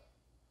road.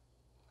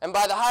 And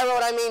by the high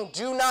road, I mean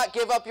do not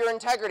give up your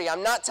integrity.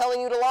 I'm not telling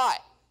you to lie.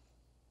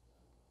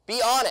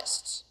 Be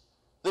honest.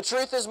 The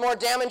truth is more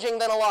damaging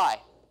than a lie.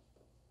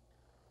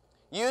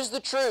 Use the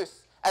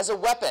truth as a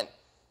weapon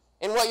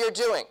in what you're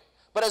doing.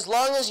 But as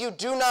long as you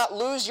do not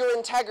lose your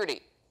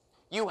integrity,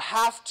 you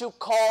have to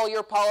call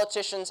your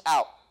politicians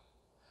out.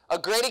 A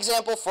great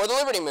example for the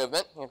Liberty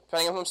Movement,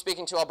 depending on who I'm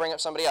speaking to, I'll bring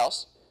up somebody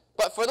else.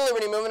 But for the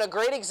Liberty Movement, a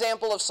great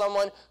example of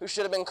someone who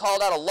should have been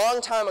called out a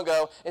long time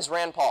ago is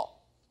Rand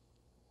Paul.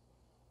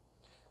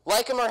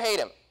 Like him or hate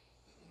him,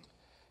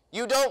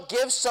 you don't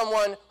give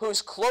someone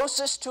who's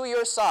closest to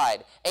your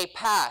side a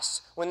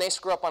pass when they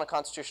screw up on a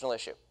constitutional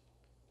issue,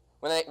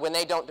 when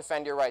they don't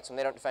defend your rights, when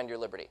they don't defend your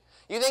liberty.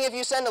 You think if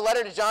you send a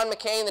letter to John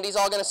McCain that he's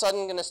all of a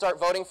sudden going to start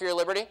voting for your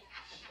liberty?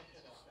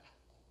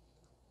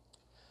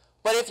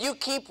 But if you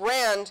keep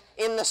Rand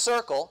in the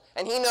circle,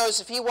 and he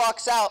knows if he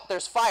walks out,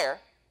 there's fire,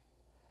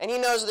 and he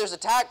knows there's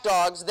attack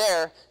dogs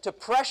there to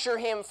pressure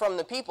him from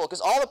the people,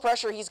 because all the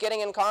pressure he's getting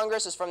in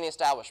Congress is from the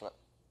establishment.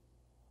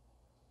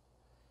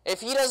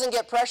 If he doesn't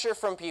get pressure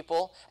from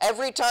people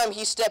every time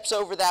he steps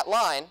over that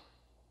line,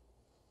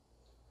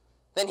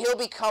 then he'll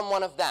become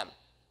one of them,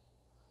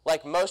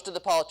 like most of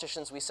the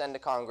politicians we send to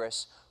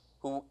Congress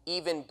who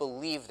even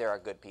believe they are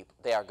good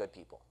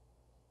people.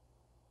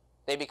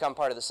 They become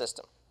part of the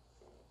system.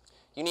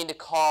 You need to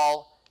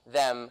call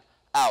them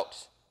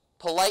out.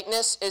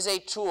 Politeness is a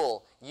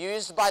tool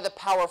used by the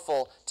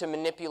powerful to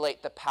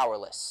manipulate the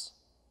powerless.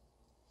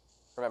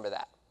 Remember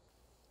that.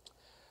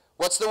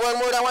 What's the one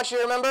word I want you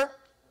to remember?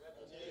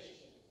 Reputation.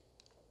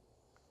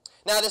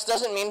 Now, this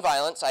doesn't mean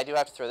violence. I do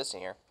have to throw this in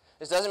here.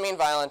 This doesn't mean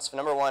violence.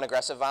 Number one,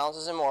 aggressive violence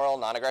is immoral.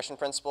 Non-aggression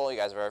principle, you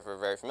guys are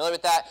very familiar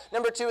with that.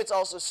 Number two, it's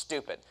also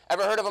stupid.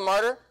 Ever heard of a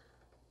martyr?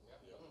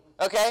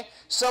 Okay?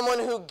 Someone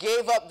who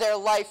gave up their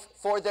life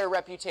for their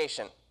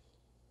reputation.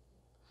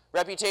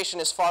 Reputation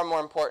is far more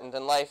important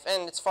than life,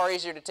 and it's far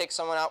easier to take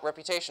someone out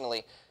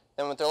reputationally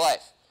than with their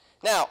life.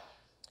 Now,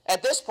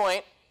 at this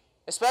point,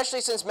 especially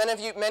since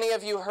many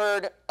of you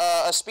heard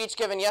a speech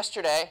given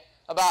yesterday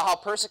about how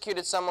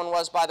persecuted someone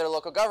was by their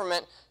local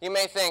government, you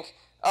may think,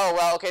 oh,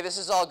 well, okay, this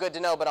is all good to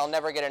know, but I'll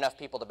never get enough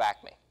people to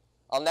back me.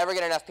 I'll never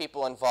get enough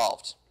people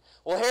involved.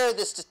 Well, here are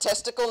the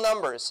statistical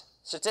numbers,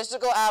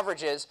 statistical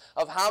averages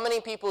of how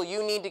many people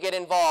you need to get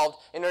involved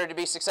in order to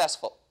be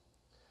successful.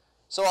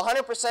 So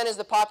 100% is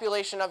the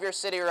population of your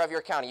city or of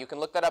your county. You can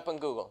look that up on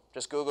Google.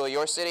 Just Google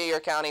your city, your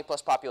county,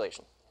 plus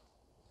population.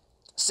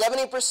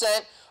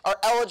 70% are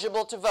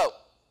eligible to vote.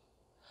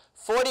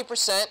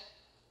 40%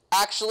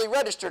 actually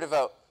register to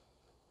vote.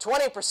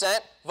 20%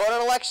 vote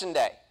on election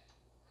day.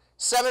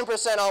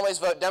 7% always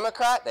vote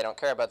Democrat. They don't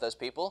care about those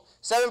people.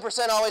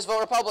 7% always vote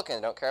Republican.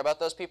 They don't care about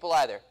those people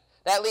either.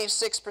 That leaves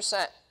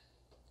 6%.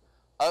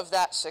 Of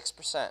that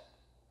 6%,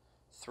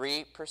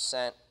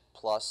 3%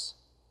 plus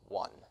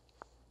 1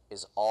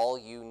 is all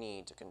you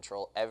need to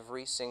control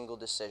every single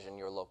decision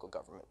your local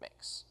government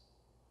makes.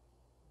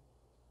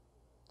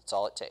 That's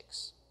all it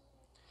takes.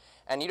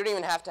 And you don't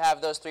even have to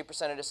have those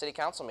 3% at a city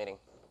council meeting.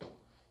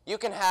 You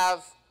can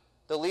have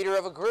the leader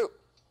of a group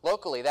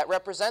locally that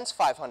represents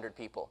 500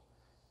 people.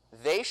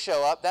 They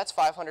show up, that's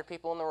 500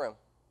 people in the room.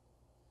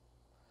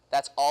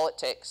 That's all it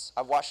takes.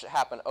 I've watched it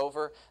happen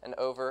over and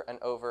over and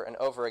over and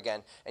over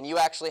again. And you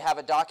actually have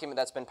a document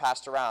that's been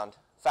passed around,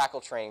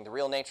 faculty training, the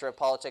real nature of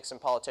politics and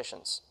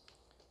politicians,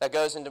 that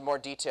goes into more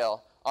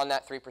detail on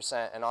that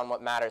 3% and on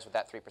what matters with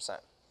that 3%.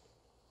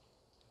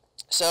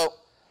 So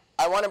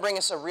I want to bring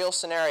us a real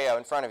scenario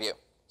in front of you.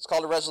 It's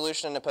called a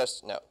resolution and a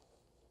post-it note.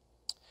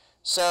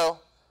 So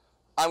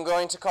I'm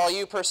going to call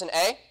you person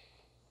A,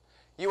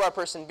 you are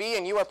person B,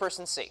 and you are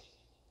person C.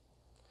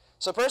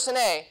 So person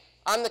A,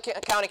 I'm the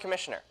county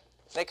commissioner.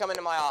 They come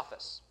into my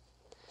office,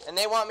 and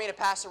they want me to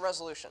pass a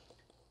resolution.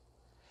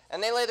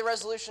 And they lay the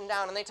resolution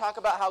down, and they talk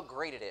about how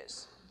great it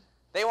is.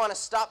 They want to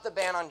stop the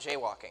ban on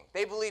jaywalking.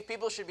 They believe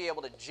people should be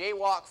able to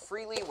jaywalk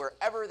freely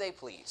wherever they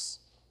please.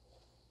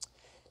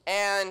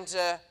 And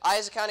I,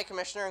 as a county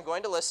commissioner, am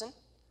going to listen.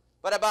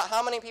 But about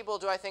how many people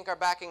do I think are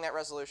backing that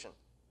resolution?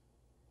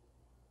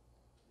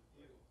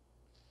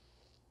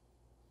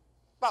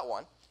 About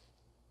 1.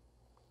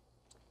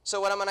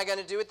 So what am I going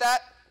to do with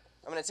that?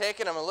 I'm going to take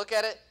it, I'm going to look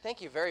at it.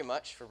 Thank you very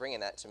much for bringing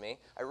that to me.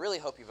 I really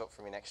hope you vote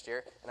for me next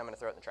year, and I'm going to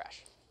throw it in the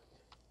trash.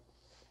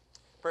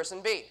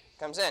 Person B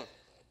comes in.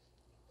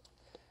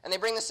 And they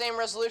bring the same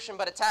resolution,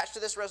 but attached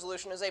to this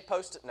resolution is a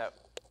post-it note.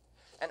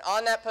 And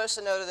on that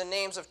post-it note are the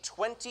names of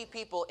 20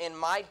 people in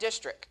my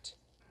district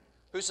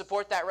who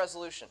support that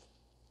resolution.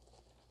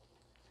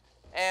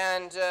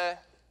 And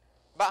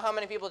about how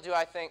many people do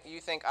you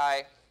think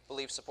I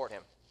believe support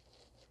him?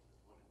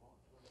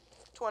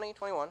 20,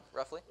 21,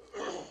 roughly.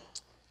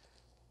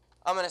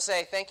 I'm going to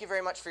say thank you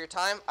very much for your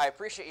time. I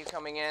appreciate you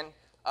coming in.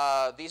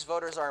 These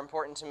voters are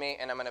important to me,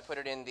 and I'm going to put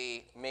it in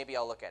the maybe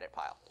I'll look at it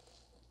pile.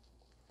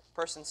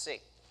 Person C.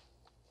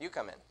 You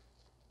come in.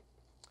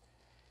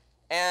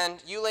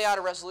 And you lay out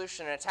a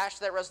resolution, and attached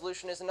to that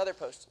resolution is another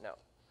post-it note.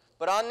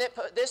 But on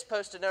this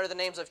post-it note are the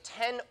names of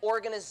 10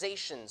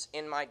 organizations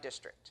in my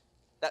district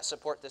that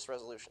support this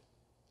resolution.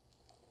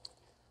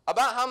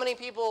 About how many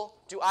people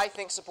do I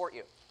think support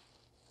you?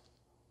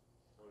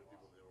 How many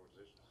people in the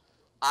organization?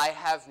 I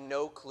have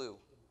no clue.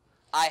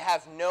 I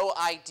have no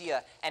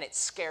idea, and it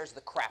scares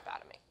the crap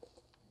out of me.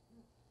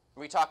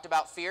 We talked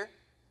about fear.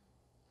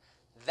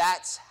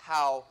 That's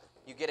how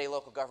you get a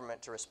local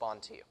government to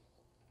respond to you.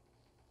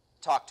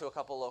 Talk to a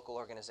couple local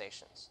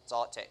organizations. That's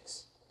all it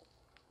takes.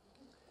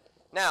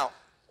 Now,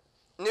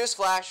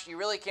 newsflash, you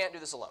really can't do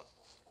this alone.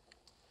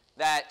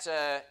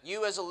 That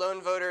you as a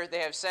lone voter, they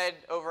have said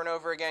over and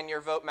over again,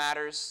 your vote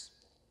matters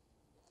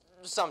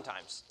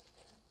sometimes,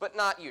 but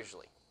not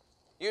usually.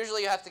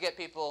 Usually you have to get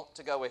people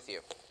to go with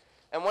you.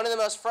 And one of the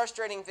most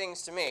frustrating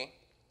things to me,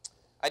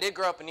 I did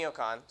grow up in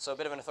neocon, so a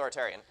bit of an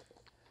authoritarian.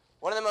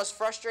 One of the most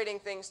frustrating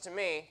things to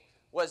me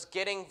was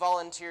getting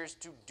volunteers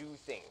to do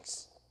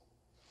things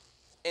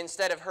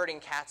instead of herding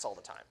cats all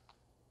the time.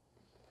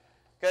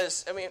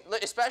 Because, I mean,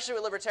 especially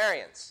with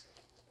libertarians,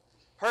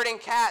 herding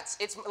cats,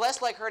 it's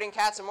less like herding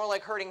cats and more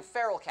like herding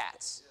feral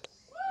cats.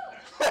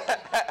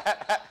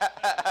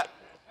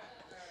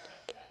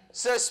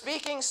 So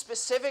speaking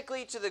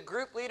specifically to the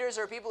group leaders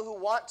or people who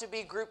want to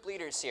be group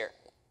leaders here,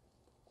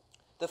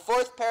 the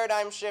fourth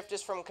paradigm shift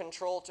is from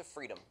control to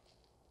freedom.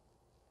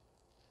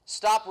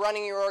 Stop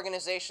running your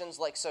organizations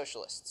like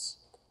socialists.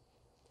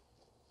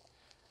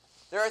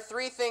 There are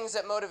 3 things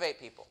that motivate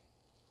people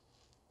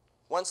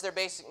once their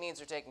basic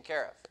needs are taken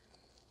care of.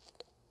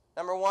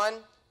 Number 1,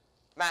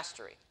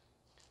 mastery.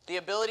 The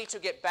ability to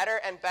get better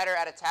and better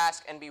at a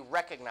task and be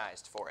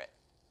recognized for it.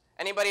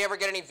 Anybody ever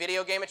get any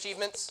video game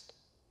achievements?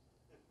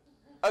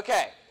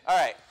 Okay, all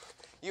right.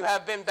 You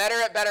have been better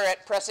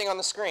at pressing on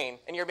the screen,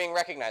 and you're being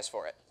recognized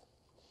for it.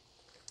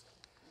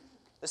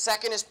 The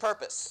second is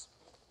purpose.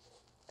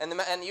 And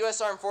the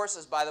U.S. Armed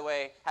Forces, by the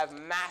way, have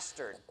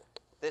mastered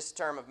this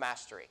term of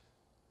mastery.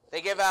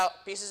 They give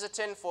out pieces of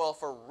tinfoil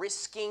for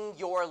risking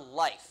your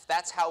life.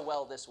 That's how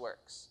well this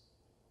works.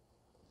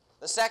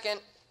 The second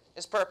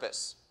is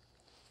purpose.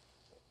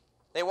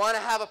 They want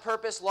to have a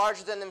purpose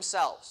larger than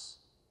themselves.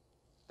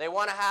 They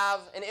want to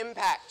have an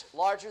impact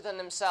larger than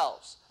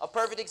themselves. A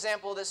perfect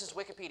example of this is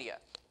Wikipedia.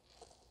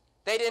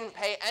 They didn't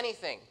pay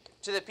anything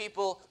to the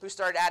people who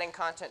started adding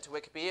content to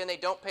Wikipedia, and they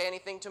don't pay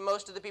anything to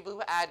most of the people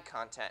who add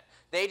content.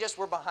 They just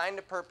were behind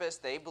a purpose.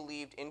 They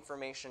believed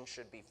information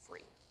should be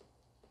free.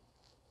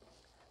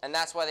 And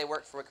that's why they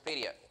worked for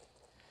Wikipedia.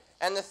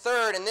 And the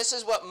third, and this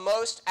is what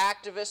most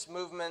activist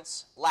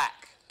movements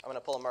lack. I'm going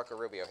to pull a Marco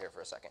Rubio here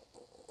for a second.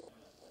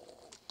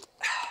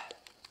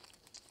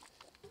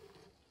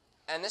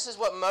 And this is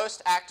what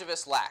most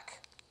activists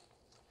lack,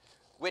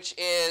 which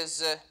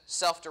is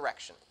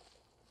self-direction.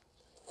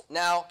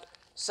 Now,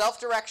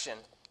 self-direction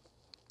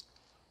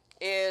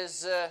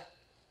is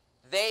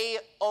they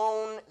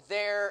own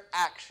their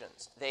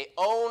actions. They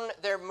own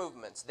their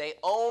movements. They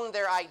own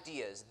their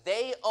ideas.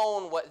 They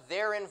own what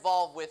they're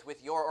involved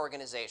with your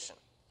organization.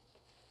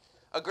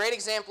 A great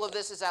example of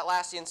this is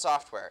Atlassian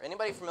Software.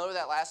 Anybody familiar with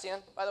Atlassian,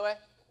 by the way?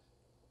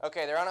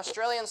 Okay, they're an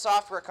Australian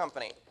software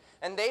company.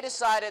 And they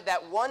decided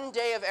that one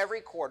day of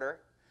every quarter,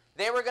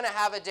 they were going to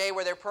have a day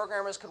where their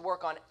programmers could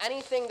work on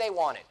anything they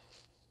wanted,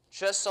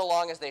 just so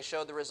long as they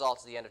showed the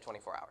results at the end of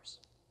 24 hours.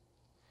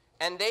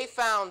 And they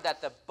found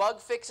that the bug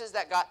fixes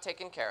that got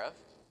taken care of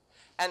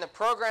and the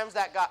programs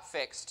that got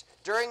fixed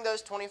during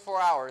those 24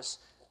 hours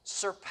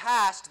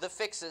surpassed the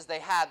fixes they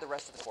had the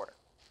rest of the quarter.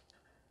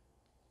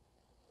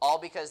 All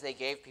because they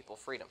gave people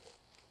freedom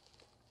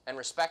and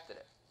respected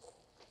it.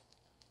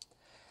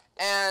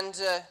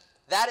 And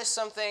that is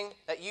something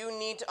that you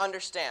need to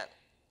understand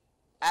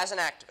as an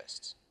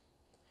activist,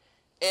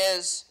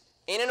 is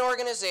in an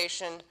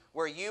organization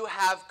where you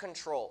have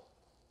control,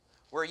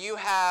 where you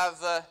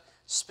have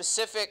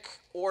specific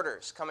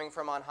orders coming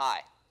from on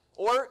high,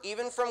 or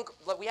even from,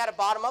 we had a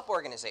bottom-up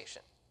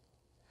organization.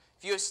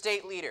 If you have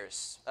state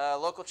leaders,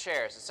 local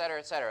chairs,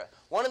 et cetera,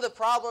 one of the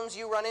problems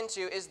you run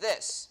into is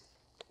this.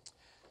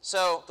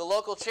 So the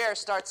local chair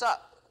starts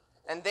up,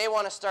 and they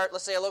want to start,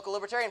 let's say, a local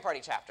Libertarian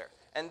Party chapter.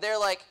 And they're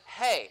like,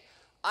 hey,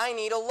 I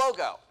need a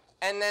logo.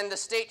 And then the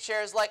state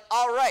chair is like,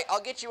 all right,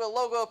 I'll get you a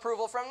logo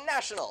approval from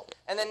National.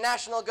 And then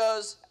National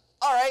goes,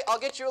 all right, I'll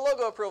get you a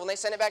logo approval. And they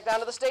send it back down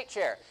to the state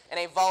chair. In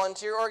a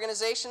volunteer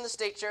organization, the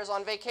state chair is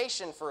on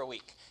vacation for a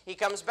week. He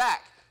comes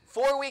back.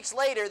 4 weeks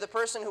later, the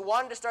person who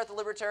wanted to start the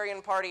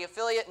Libertarian Party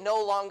affiliate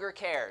no longer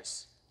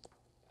cares.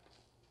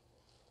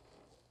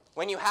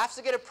 When you have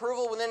to get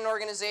approval within an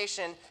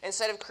organization,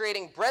 instead of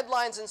creating bread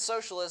lines in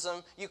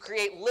socialism, you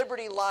create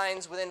liberty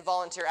lines within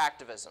volunteer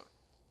activism.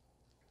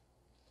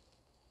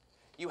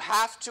 You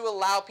have to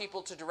allow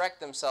people to direct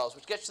themselves,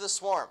 which gets to the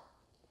swarm.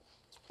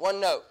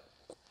 One note.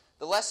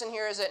 The lesson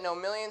here is that no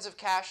millions of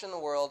cash in the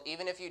world,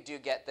 even if you do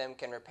get them,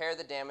 can repair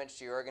the damage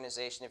to your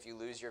organization if you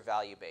lose your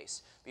value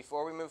base.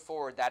 Before we move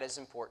forward, that is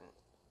important.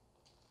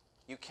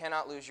 You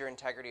cannot lose your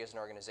integrity as an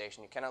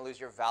organization. You cannot lose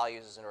your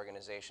values as an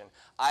organization.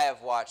 I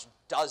have watched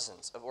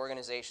dozens of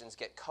organizations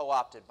get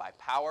co-opted by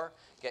power,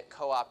 get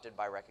co-opted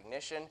by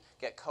recognition,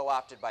 get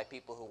co-opted by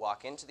people who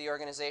walk into the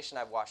organization.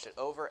 I've watched it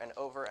over and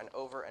over and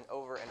over and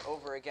over and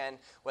over again,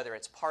 whether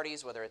it's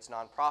parties, whether it's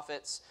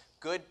nonprofits.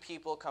 Good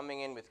people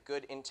coming in with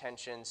good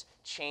intentions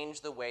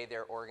change the way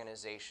their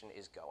organization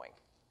is going.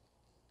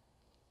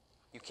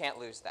 You can't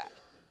lose that.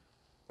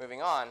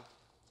 Moving on.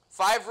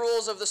 5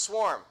 rules of the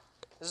swarm.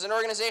 This is an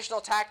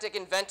organizational tactic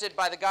invented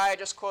by the guy I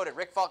just quoted,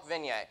 Rick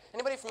Falk-Vignay.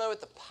 Anybody familiar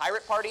with the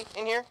Pirate Party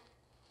in here?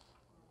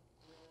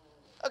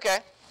 Okay.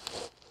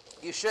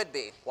 You should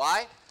be.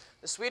 Why?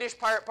 The Swedish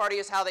Pirate Party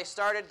is how they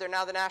started. They're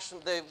now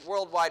the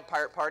worldwide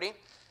Pirate Party.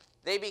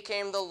 They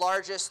became the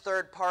largest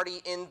third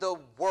party in the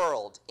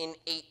world in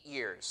 8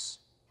 years.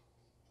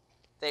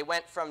 They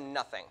went from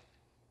nothing.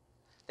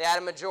 They had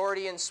a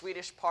majority in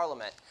Swedish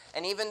parliament.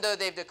 And even though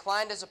they've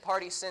declined as a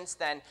party since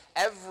then,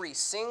 every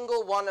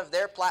single one of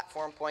their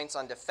platform points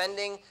on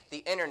defending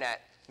the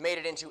internet made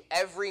it into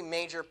every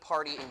major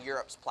party in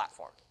Europe's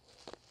platform.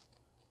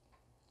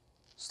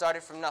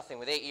 Started from nothing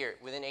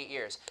within 8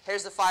 years.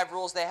 Here's the 5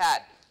 rules they had.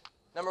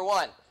 Number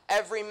 1,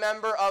 every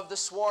member of the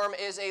swarm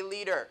is a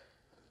leader.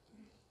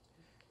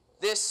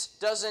 This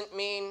doesn't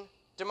mean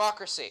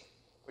democracy,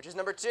 which is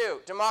number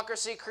 2.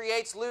 Democracy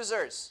creates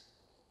losers.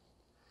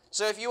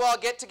 So if you all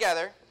get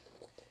together,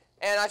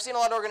 and I've seen a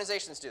lot of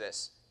organizations do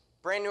this,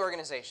 brand new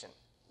organization,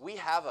 we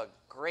have a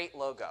great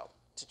logo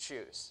to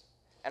choose.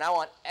 and I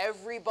want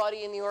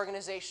everybody in the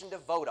organization to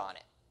vote on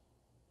it.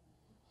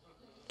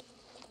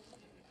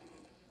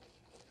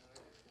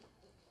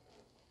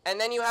 And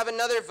then you have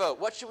another vote.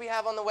 What should we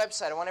have on the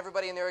website? I want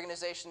everybody in the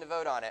organization to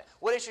vote on it.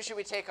 What issue should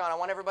we take on? I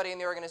want everybody in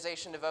the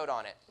organization to vote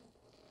on it.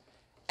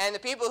 And the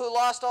people who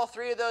lost all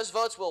three of those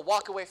votes will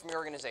walk away from your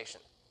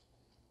organization.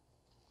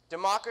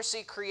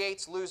 Democracy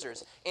creates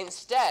losers.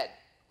 Instead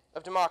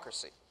of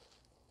democracy,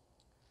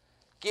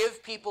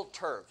 give people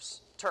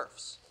turfs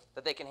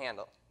that they can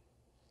handle.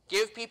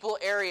 Give people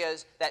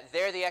areas that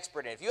they're the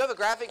expert in. If you have a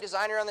graphic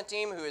designer on the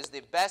team who is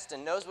the best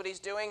and knows what he's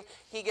doing,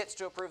 he gets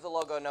to approve the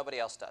logo, nobody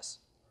else does.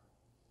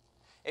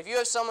 If you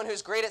have someone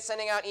who's great at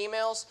sending out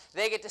emails,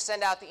 they get to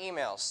send out the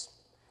emails.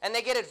 And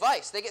they get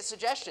advice, they get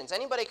suggestions.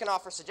 Anybody can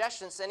offer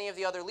suggestions to any of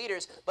the other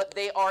leaders, but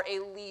they are a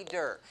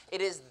leader. It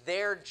is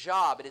their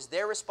job, it is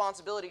their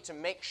responsibility to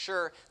make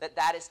sure that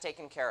that is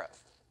taken care of.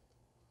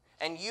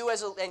 And you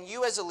as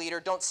a leader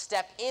don't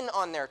step in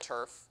on their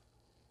turf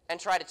and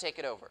try to take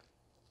it over.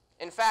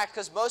 In fact,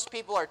 because most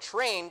people are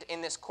trained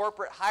in this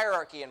corporate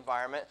hierarchy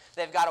environment,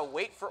 they've got to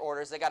wait for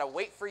orders, they've got to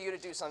wait for you to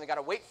do something, they've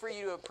got to wait for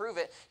you to approve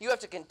it. You have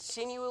to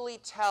continually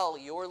tell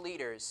your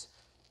leaders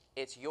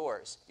it's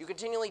yours. You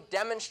continually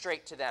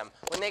demonstrate to them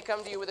when they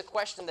come to you with a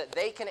question that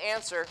they can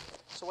answer,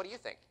 so what do you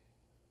think?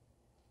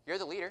 You're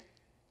the leader.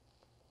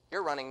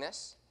 You're running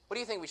this. What do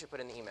you think we should put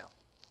in the email?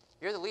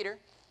 You're the leader.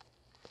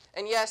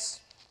 And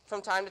yes,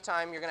 from time to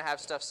time, you're going to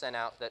have stuff sent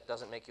out that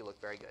doesn't make you look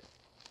very good.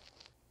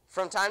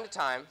 From time to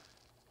time,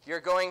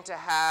 you're going to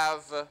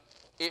have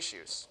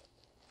issues.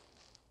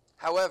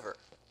 However,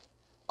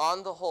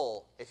 on the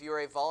whole, if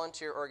you're a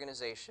volunteer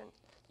organization,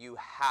 you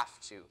have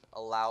to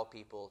allow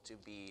people to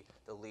be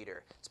the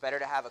leader. It's better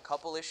to have a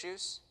couple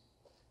issues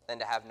than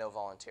to have no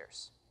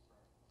volunteers.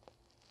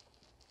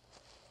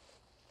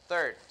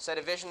 Third, set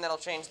a vision that'll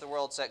change the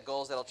world, set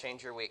goals that'll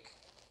change your week.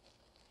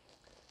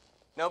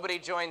 Nobody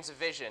joins a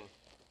vision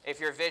if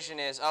your vision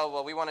is, oh,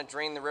 well, we want to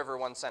drain the river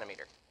 1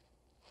 centimeter.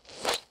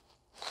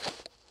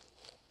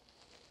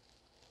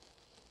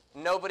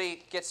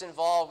 Nobody gets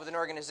involved with an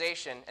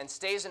organization and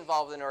stays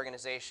involved with an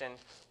organization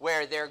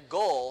where their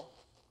goal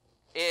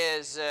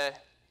is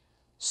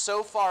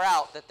so far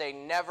out that they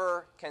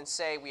never can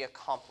say we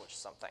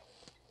accomplished something.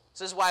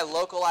 This is why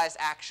localized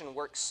action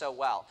works so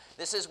well.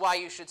 This is why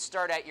you should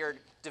start at your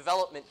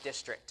development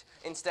district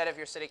instead of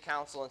your city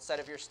council, instead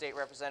of your state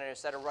representative,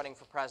 instead of running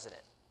for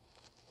president.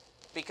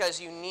 Because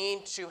you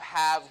need to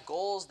have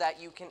goals that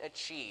you can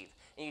achieve.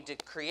 You need to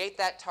create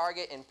that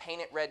target and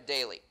paint it red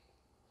daily.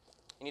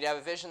 You need to have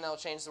a vision that will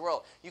change the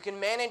world. You can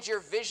manage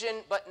your vision,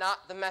 but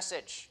not the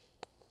message.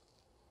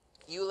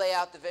 You lay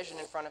out the vision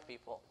in front of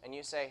people, and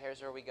you say,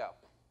 here's where we go.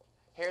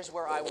 Here's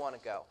where I want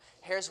to go.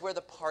 Here's where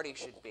the party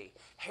should be.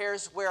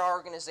 Here's where our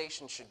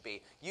organization should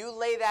be. You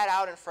lay that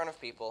out in front of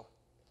people,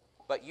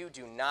 but you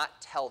do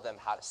not tell them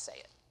how to say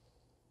it.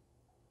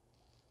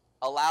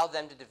 Allow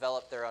them to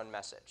develop their own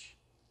message.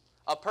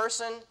 A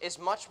person is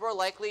much more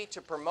likely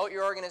to promote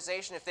your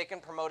organization if they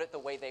can promote it the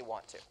way they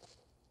want to.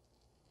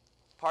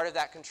 Part of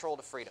that control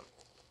to freedom.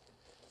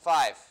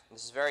 5, and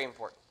this is very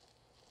important.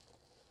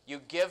 You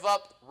give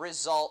up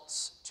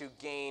results to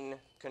gain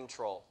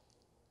control.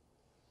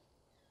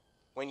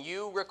 When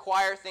you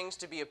require things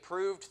to be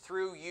approved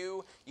through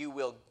you, you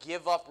will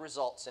give up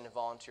results in a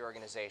volunteer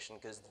organization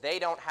because they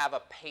don't have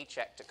a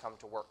paycheck to come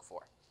to work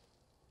for.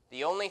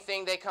 The only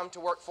thing they come to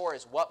work for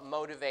is what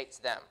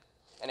motivates them.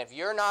 And if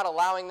you're not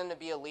allowing them to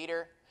be a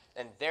leader,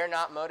 then they're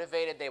not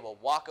motivated, they will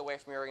walk away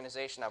from your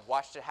organization. I've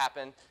watched it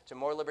happen to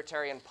more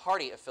Libertarian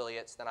Party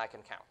affiliates than I can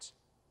count.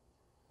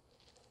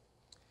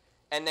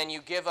 And then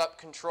you give up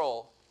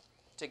control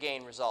to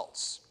gain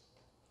results.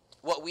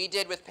 What we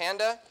did with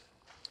PANDA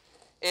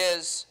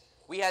is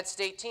we had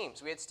state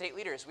teams, we had state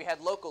leaders, we had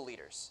local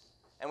leaders,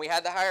 and we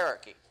had the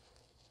hierarchy.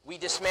 We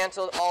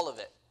dismantled all of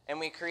it, and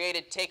we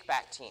created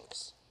take-back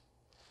teams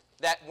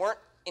that weren't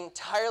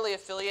entirely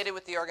affiliated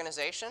with the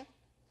organization.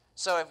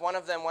 So if one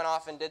of them went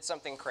off and did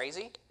something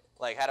crazy,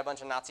 like had a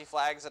bunch of Nazi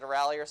flags at a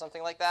rally or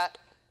something like that,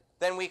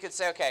 then we could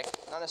say, okay,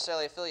 not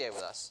necessarily affiliated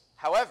with us.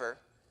 However,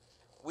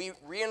 we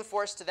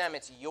reinforce to them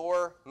it's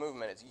your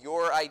movement, it's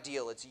your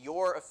ideal, it's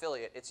your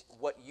affiliate, it's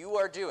what you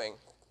are doing,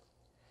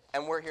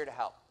 and we're here to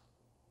help.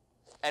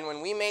 And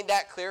when we made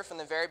that clear from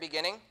the very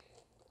beginning,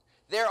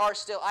 there are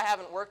still, I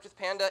haven't worked with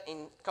PANDA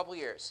in a couple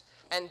years,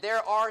 and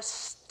there are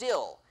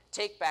still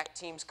take-back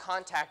teams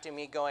contacting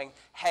me going,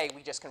 hey,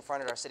 we just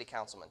confronted our city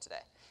councilman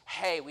today.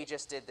 Hey, we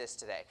just did this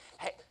today.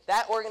 Hey,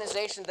 that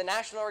organization, the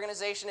national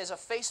organization, is a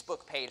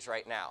Facebook page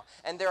right now,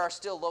 and there are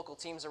still local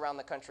teams around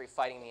the country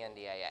fighting the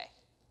NDAA.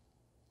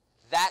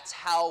 That's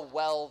how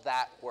well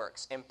that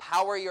works.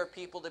 Empower your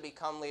people to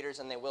become leaders,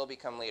 and they will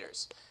become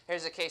leaders.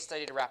 Here's a case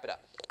study to wrap it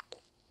up.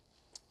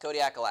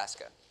 Kodiak,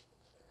 Alaska.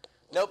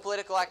 No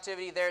political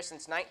activity there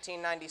since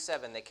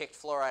 1997. They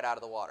kicked fluoride out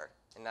of the water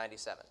in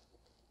 97.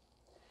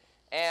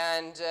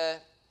 And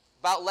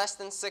about less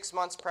than 6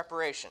 months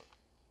preparation.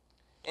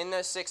 In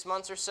those 6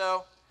 months or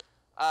so,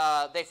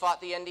 they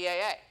fought the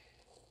NDAA,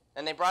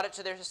 and they brought it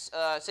to their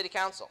city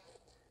council.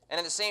 And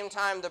at the same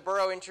time, the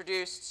borough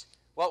introduced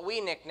what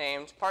we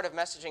nicknamed, part of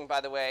messaging,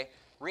 by the way,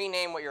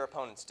 rename what your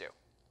opponents do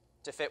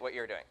to fit what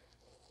you're doing.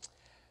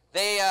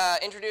 They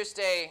introduced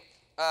a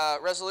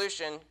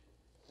resolution,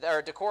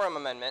 or decorum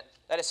amendment,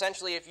 that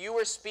essentially if you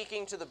were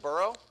speaking to the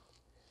borough,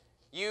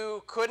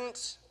 you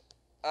couldn't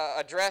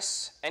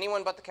address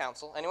anyone but the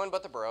council, anyone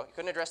but the borough. You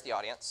couldn't address the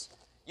audience.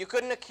 You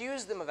couldn't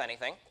accuse them of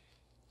anything.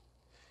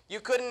 You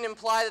couldn't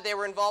imply that they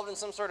were involved in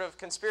some sort of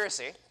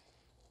conspiracy.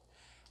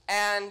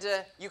 And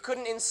you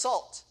couldn't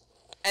insult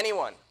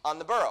anyone on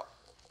the borough.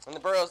 And the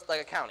borough's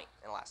like a county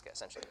in Alaska,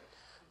 essentially.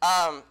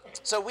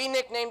 So we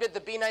nicknamed it the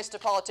Be Nice to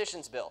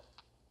Politicians Bill.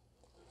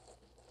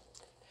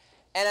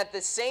 And at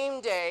the same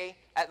day,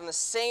 in the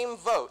same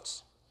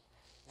vote,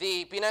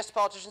 the Be Nice to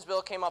Politicians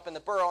Bill came up in the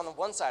borough on the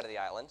one side of the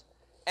island,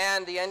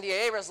 and the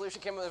NDAA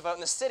resolution came up with a vote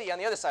in the city on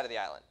the other side of the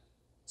island.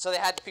 So they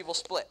had people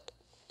split.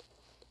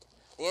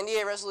 The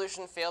NDAA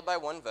resolution failed by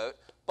one vote,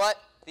 but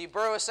the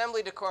Borough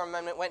Assembly Decorum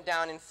Amendment went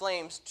down in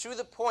flames to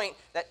the point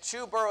that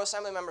 2 Borough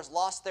Assembly members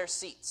lost their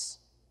seats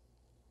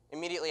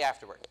immediately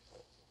afterward.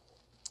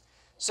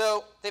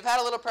 So they've had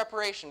a little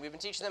preparation. We've been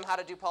teaching them how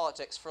to do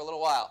politics for a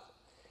little while.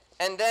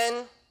 And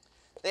then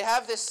they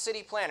have this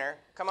city planner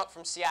come up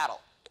from Seattle.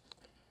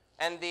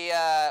 And the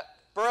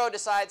borough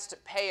decides to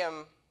pay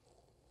him,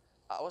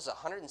 what was it,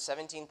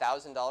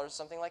 $117,000,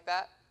 something like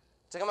that,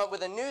 to come up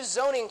with a new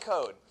zoning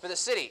code for the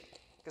city,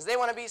 because they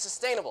want to be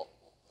sustainable.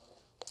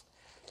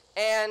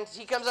 And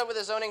he comes up with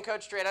a zoning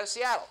code straight out of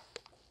Seattle.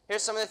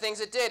 Here's some of the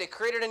things it did. It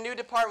created a new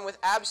department with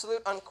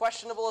absolute,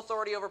 unquestionable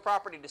authority over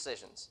property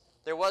decisions.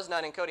 There was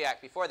none in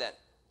Kodiak before then.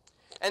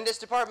 And this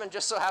department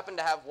just so happened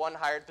to have one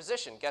hired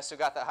position. Guess who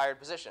got that hired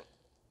position?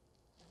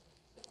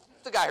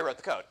 The guy who wrote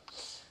the code.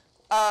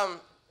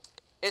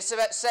 It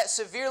set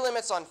severe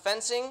limits on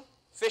fencing,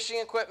 fishing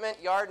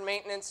equipment, yard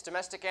maintenance,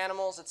 domestic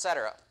animals,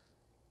 etc.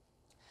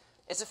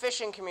 It's a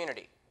fishing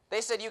community.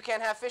 They said you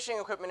can't have fishing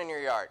equipment in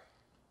your yard.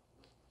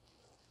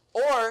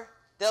 Or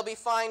they'll be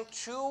fined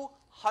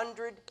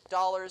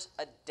 $200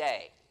 a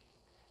day.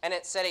 And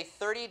it set a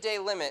 30-day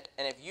limit,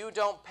 and if you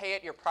don't pay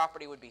it, your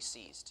property would be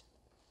seized.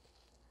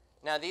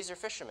 Now, these are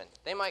fishermen.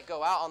 They might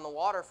go out on the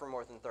water for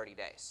more than 30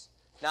 days,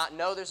 not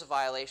know there's a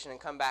violation, and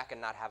come back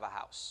and not have a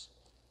house.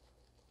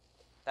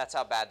 That's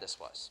how bad this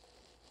was.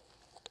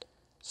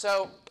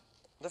 So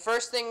the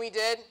first thing we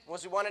did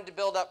was we wanted to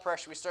build up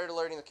pressure. We started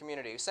alerting the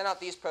community. We sent out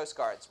these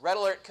postcards, Red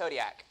Alert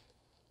Kodiak.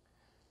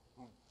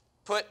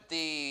 Put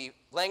the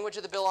language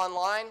of the bill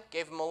online,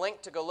 gave them a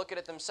link to go look at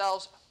it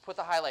themselves, put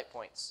the highlight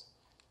points.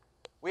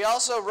 We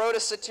also wrote a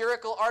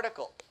satirical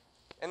article.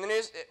 And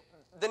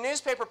the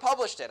newspaper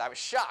published it. I was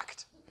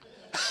shocked.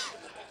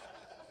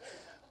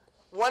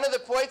 One of the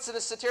points of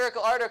the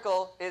satirical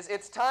article is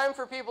it's time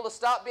for people to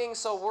stop being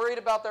so worried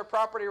about their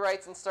property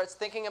rights and start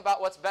thinking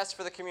about what's best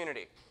for the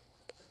community.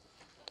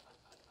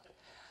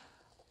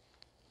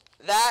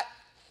 That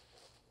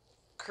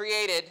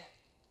created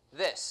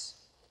this.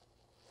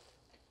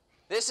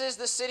 This is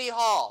the City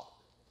Hall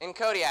in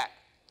Kodiak.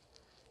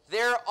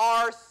 There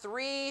are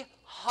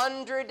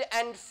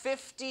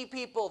 350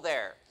 people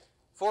there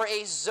for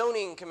a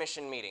zoning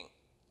commission meeting.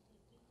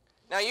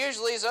 Now,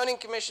 usually zoning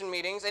commission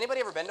meetings, anybody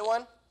ever been to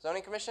one?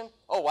 Zoning commission?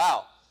 Oh,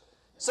 wow.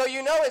 So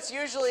you know it's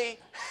usually,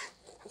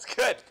 it's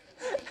good.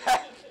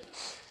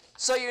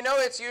 So you know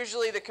it's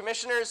usually the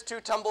commissioners, 2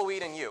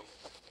 tumbleweed, and you.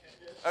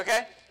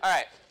 Okay? All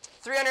right.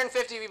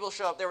 350 people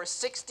show up. There were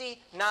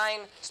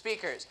 69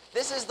 speakers.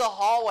 This is the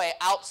hallway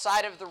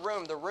outside of the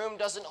room. The room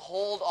doesn't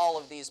hold all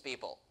of these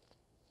people.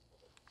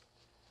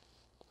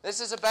 This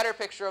is a better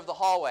picture of the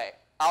hallway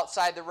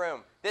outside the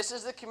room. This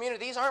is the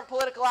community. These aren't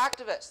political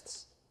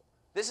activists.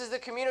 This is the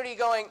community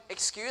going,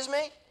 excuse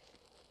me?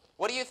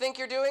 What do you think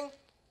you're doing?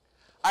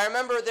 I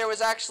remember there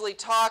was actually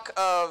talk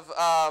of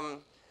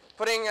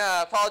putting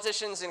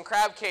politicians in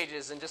crab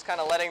cages and just kind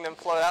of letting them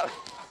float out in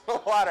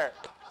the water.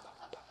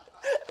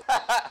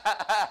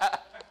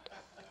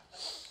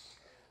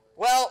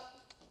 Well,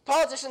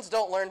 politicians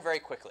don't learn very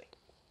quickly.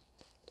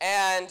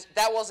 And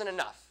that wasn't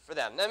enough for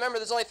them. Now remember,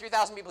 there's only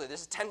 3,000 people here.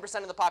 This is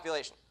 10% of the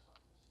population.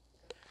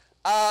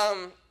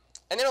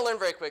 And they don't learn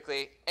very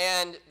quickly.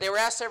 And they were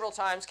asked several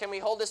times, can we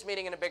hold this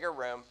meeting in a bigger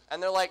room?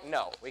 And they're like,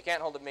 no, we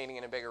can't hold the meeting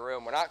in a bigger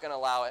room. We're not going to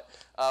allow it.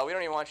 We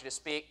don't even want you to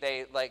speak.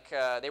 They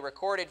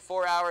recorded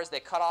 4 hours. They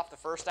cut off the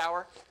first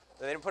hour.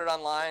 They didn't put it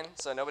online,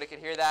 so nobody could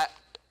hear that.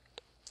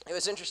 It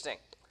was interesting.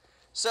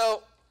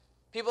 So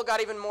people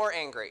got even more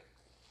angry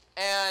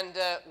and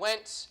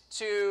went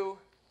to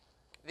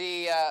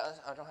the,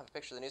 I don't have a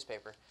picture of the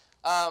newspaper.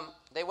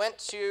 They went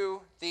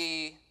to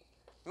the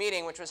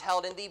meeting, which was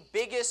held in the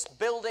biggest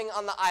building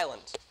on the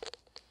island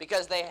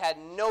because they had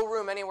no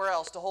room anywhere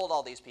else to hold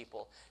all these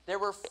people. There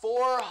were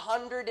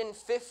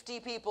 450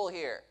 people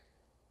here,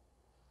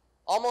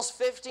 almost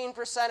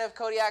 15% of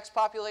Kodiak's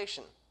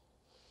population.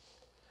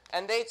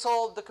 And they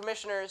told the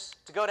commissioners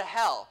to go to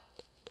hell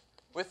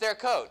with their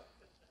code.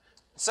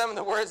 Some of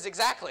the words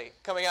exactly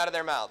coming out of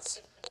their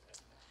mouths.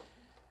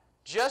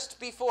 Just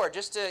before,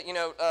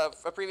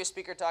 a previous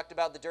speaker talked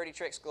about the dirty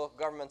tricks local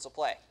governments will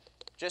play.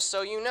 Just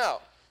so you know,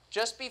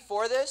 just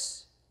before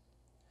this,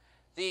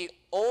 the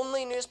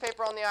only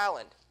newspaper on the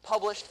island,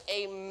 published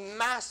a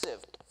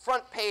massive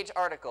front page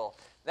article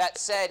that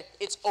said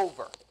it's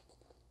over.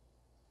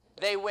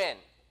 They win.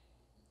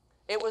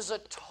 It was a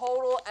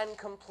total and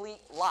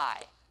complete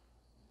lie.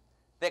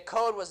 The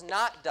code was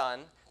not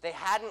done, they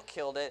hadn't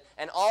killed it,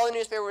 and all the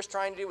newspaper was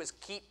trying to do was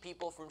keep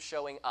people from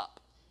showing up.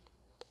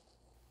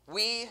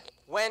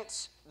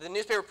 The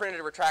newspaper printed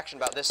a retraction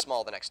about this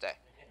small the next day.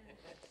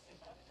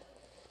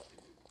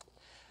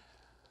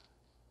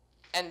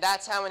 And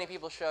that's how many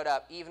people showed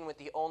up, even with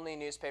the only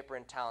newspaper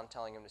in town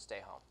telling them to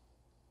stay home.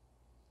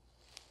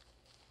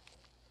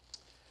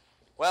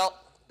 Well,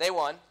 they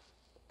won.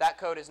 That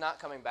code is not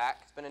coming back.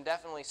 It's been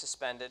indefinitely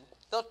suspended.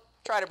 They'll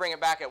try to bring it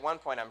back at one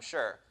point, I'm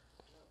sure.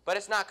 But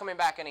it's not coming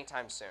back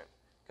anytime soon,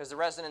 because the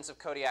residents of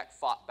Kodiak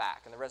fought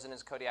back, and the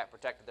residents of Kodiak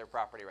protected their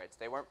property rights.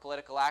 They weren't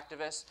political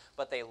activists,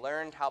 but they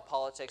learned how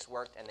politics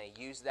worked, and they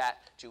used that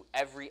to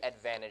every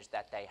advantage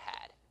that they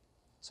had.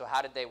 So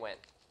how did they win?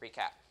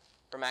 Recap.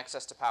 From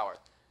access to power.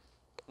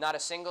 Not a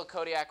single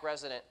Kodiak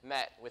resident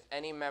met with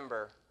any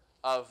member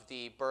of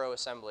the borough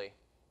assembly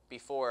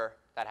before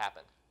that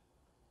happened.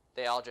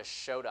 They all just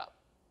showed up,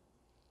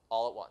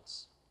 all at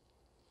once.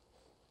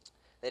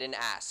 They didn't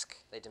ask,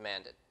 they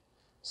demanded.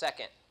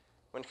 Second,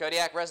 when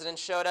Kodiak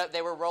residents showed up,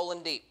 they were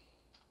rolling deep.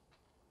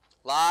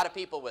 A lot of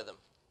people with them.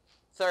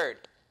 Third,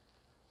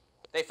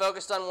 they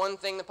focused on one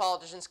thing the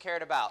politicians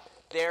cared about,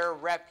 their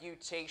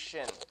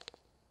reputation.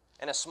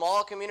 In a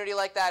small community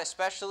like that,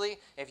 especially,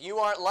 if you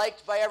aren't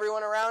liked by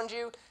everyone around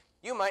you,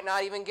 you might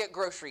not even get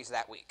groceries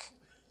that week.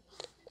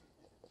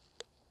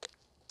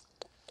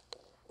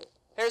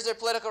 Here's their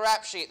political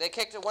rap sheet. They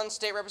kicked one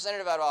state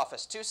representative out of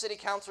office, 2 city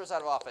councilors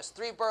out of office,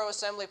 3 borough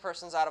assembly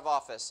persons out of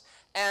office.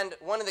 And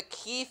one of the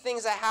key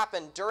things that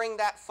happened during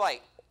that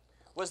fight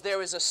was there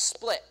was a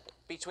split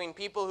between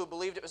people who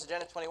believed it was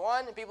Agenda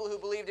 21 and people who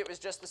believed it was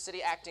just the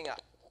city acting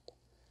up.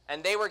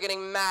 And they were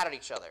getting mad at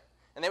each other.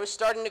 And they were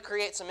starting to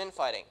create some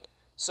infighting.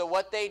 So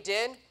what they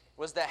did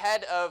was the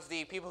head of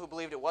the people who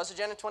believed it was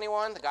Agenda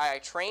 21, the guy I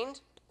trained,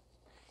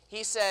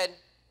 he said,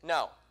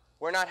 no,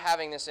 we're not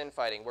having this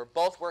infighting. We're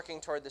both working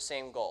toward the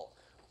same goal.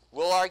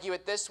 We'll argue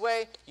it this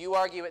way, you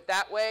argue it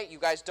that way. You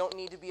guys don't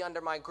need to be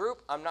under my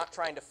group. I'm not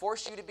trying to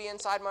force you to be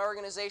inside my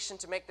organization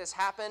to make this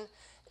happen.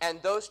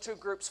 And those 2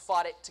 groups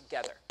fought it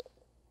together.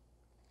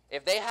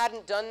 If they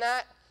hadn't done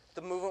that,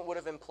 the movement would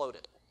have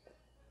imploded.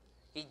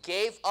 He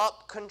gave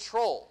up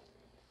control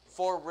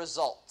for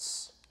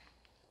results.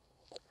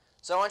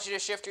 So I want you to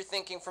shift your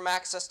thinking from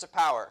access to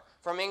power,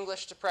 from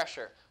English to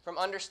pressure, from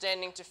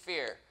understanding to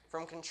fear,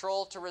 from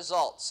control to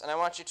results, and I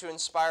want you to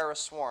inspire a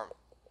swarm.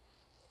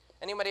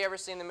 Anybody ever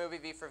seen the movie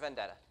V for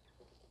Vendetta?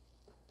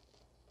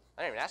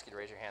 I didn't even ask you to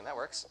raise your hand. That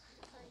works.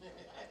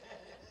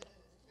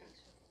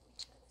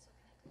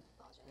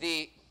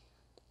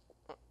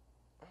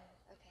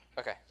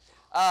 Okay.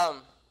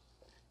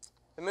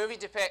 The movie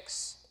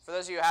depicts, for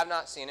those of you who have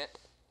not seen it,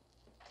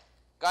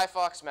 Guy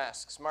Fawkes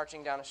masks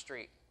marching down a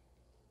street.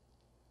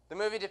 The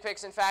movie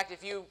depicts, in fact,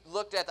 if you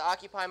looked at the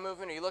Occupy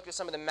movement or you looked at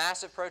some of the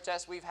massive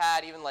protests we've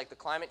had, even like the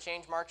climate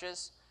change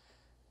marches,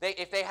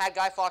 if they had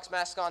Guy Fawkes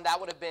masks on, that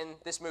would have been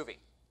this movie.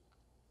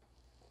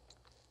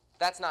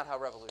 That's not how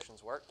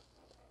revolutions work.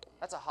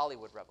 That's a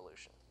Hollywood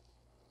revolution.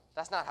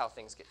 That's not how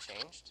things get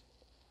changed.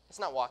 It's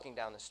not walking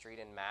down the street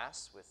in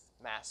mass with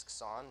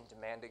masks on and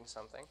demanding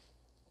something.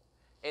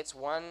 It's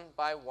one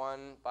by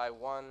one by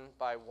one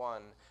by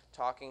one,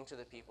 talking to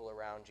the people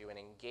around you and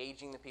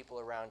engaging the people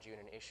around you in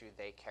an issue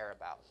they care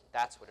about.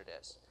 That's what it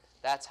is.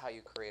 That's how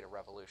you create a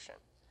revolution.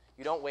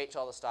 You don't wait till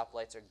all the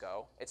stoplights are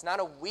go. It's not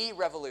a we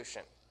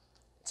revolution.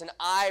 It's an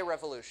I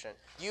revolution.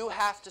 You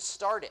have to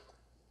start it.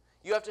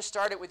 You have to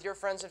start it with your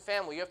friends and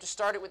family. You have to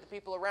start it with the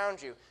people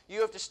around you. You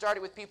have to start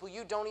it with people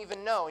you don't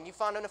even know and you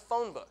found in a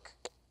phone book.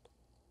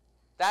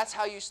 That's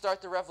how you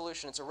start the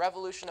revolution. It's a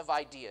revolution of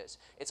ideas.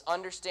 It's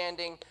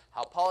understanding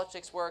how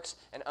politics works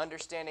and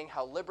understanding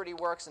how liberty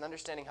works and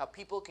understanding how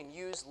people can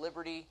use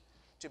liberty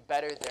to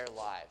better their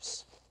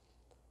lives.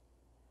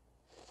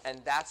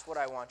 And that's what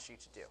I want you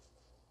to do.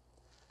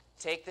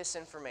 Take this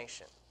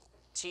information.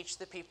 Teach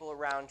the people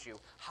around you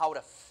how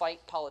to fight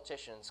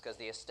politicians, because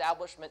the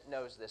establishment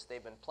knows this.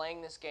 They've been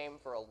playing this game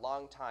for a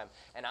long time,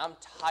 and I'm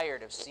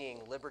tired of seeing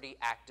liberty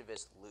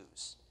activists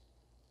lose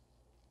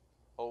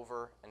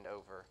over and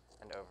over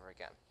and over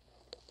again.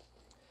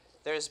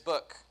 There's a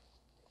book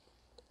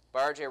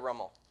by R.J.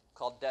 Rummel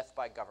called Death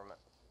by Government.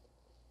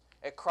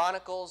 It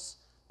chronicles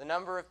the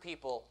number of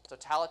people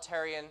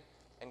totalitarian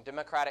and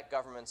democratic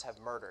governments have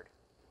murdered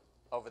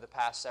over the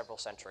past several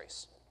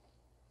centuries.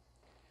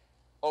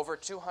 Over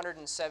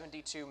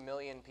 272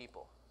 million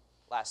people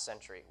last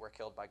century were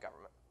killed by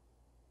government.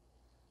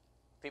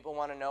 People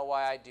want to know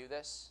why I do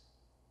this?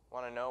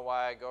 Want to know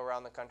why I go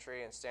around the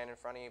country and stand in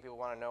front of you? People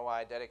want to know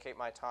why I dedicate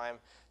my time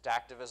to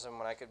activism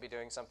when I could be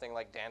doing something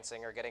like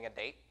dancing or getting a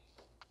date?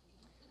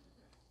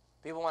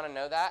 People want to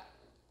know that?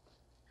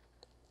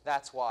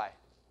 That's why.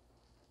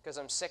 Because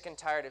I'm sick and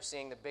tired of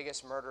seeing the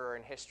biggest murderer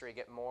in history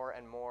get more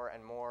and more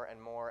and more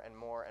and more and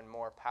more and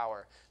more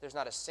power. There's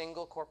not a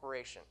single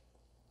corporation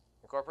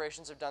And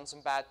corporations have done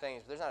some bad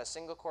things, but there's not a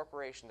single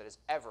corporation that has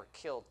ever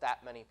killed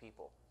that many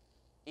people,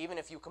 even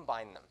if you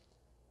combine them.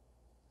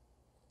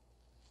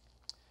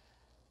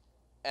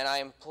 And I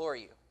implore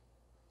you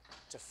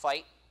to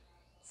fight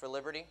for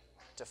liberty,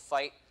 to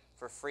fight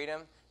for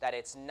freedom, that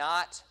it's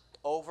not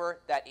over,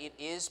 that it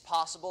is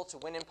possible to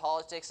win in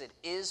politics, it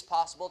is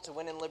possible to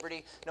win in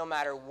liberty, no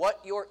matter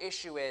what your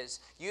issue is.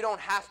 You don't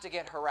have to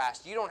get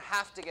harassed, you don't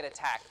have to get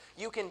attacked.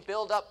 You can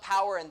build up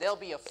power and they'll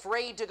be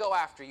afraid to go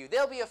after you.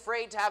 They'll be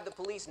afraid to have the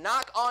police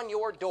knock on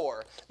your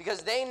door,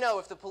 because they know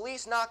if the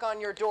police knock on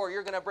your door,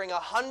 you're going to bring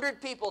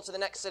 100 people to the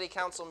next city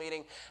council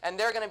meeting and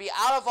they're going to be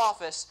out of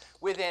office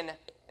within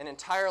an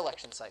entire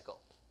election cycle.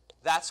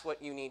 That's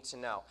what you need to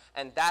know.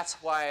 And that's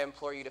why I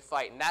implore you to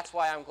fight. And that's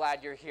why I'm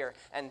glad you're here.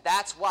 And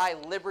that's why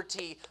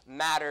liberty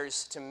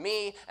matters to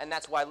me. And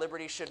that's why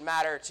liberty should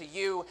matter to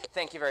you.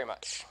 Thank you very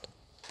much.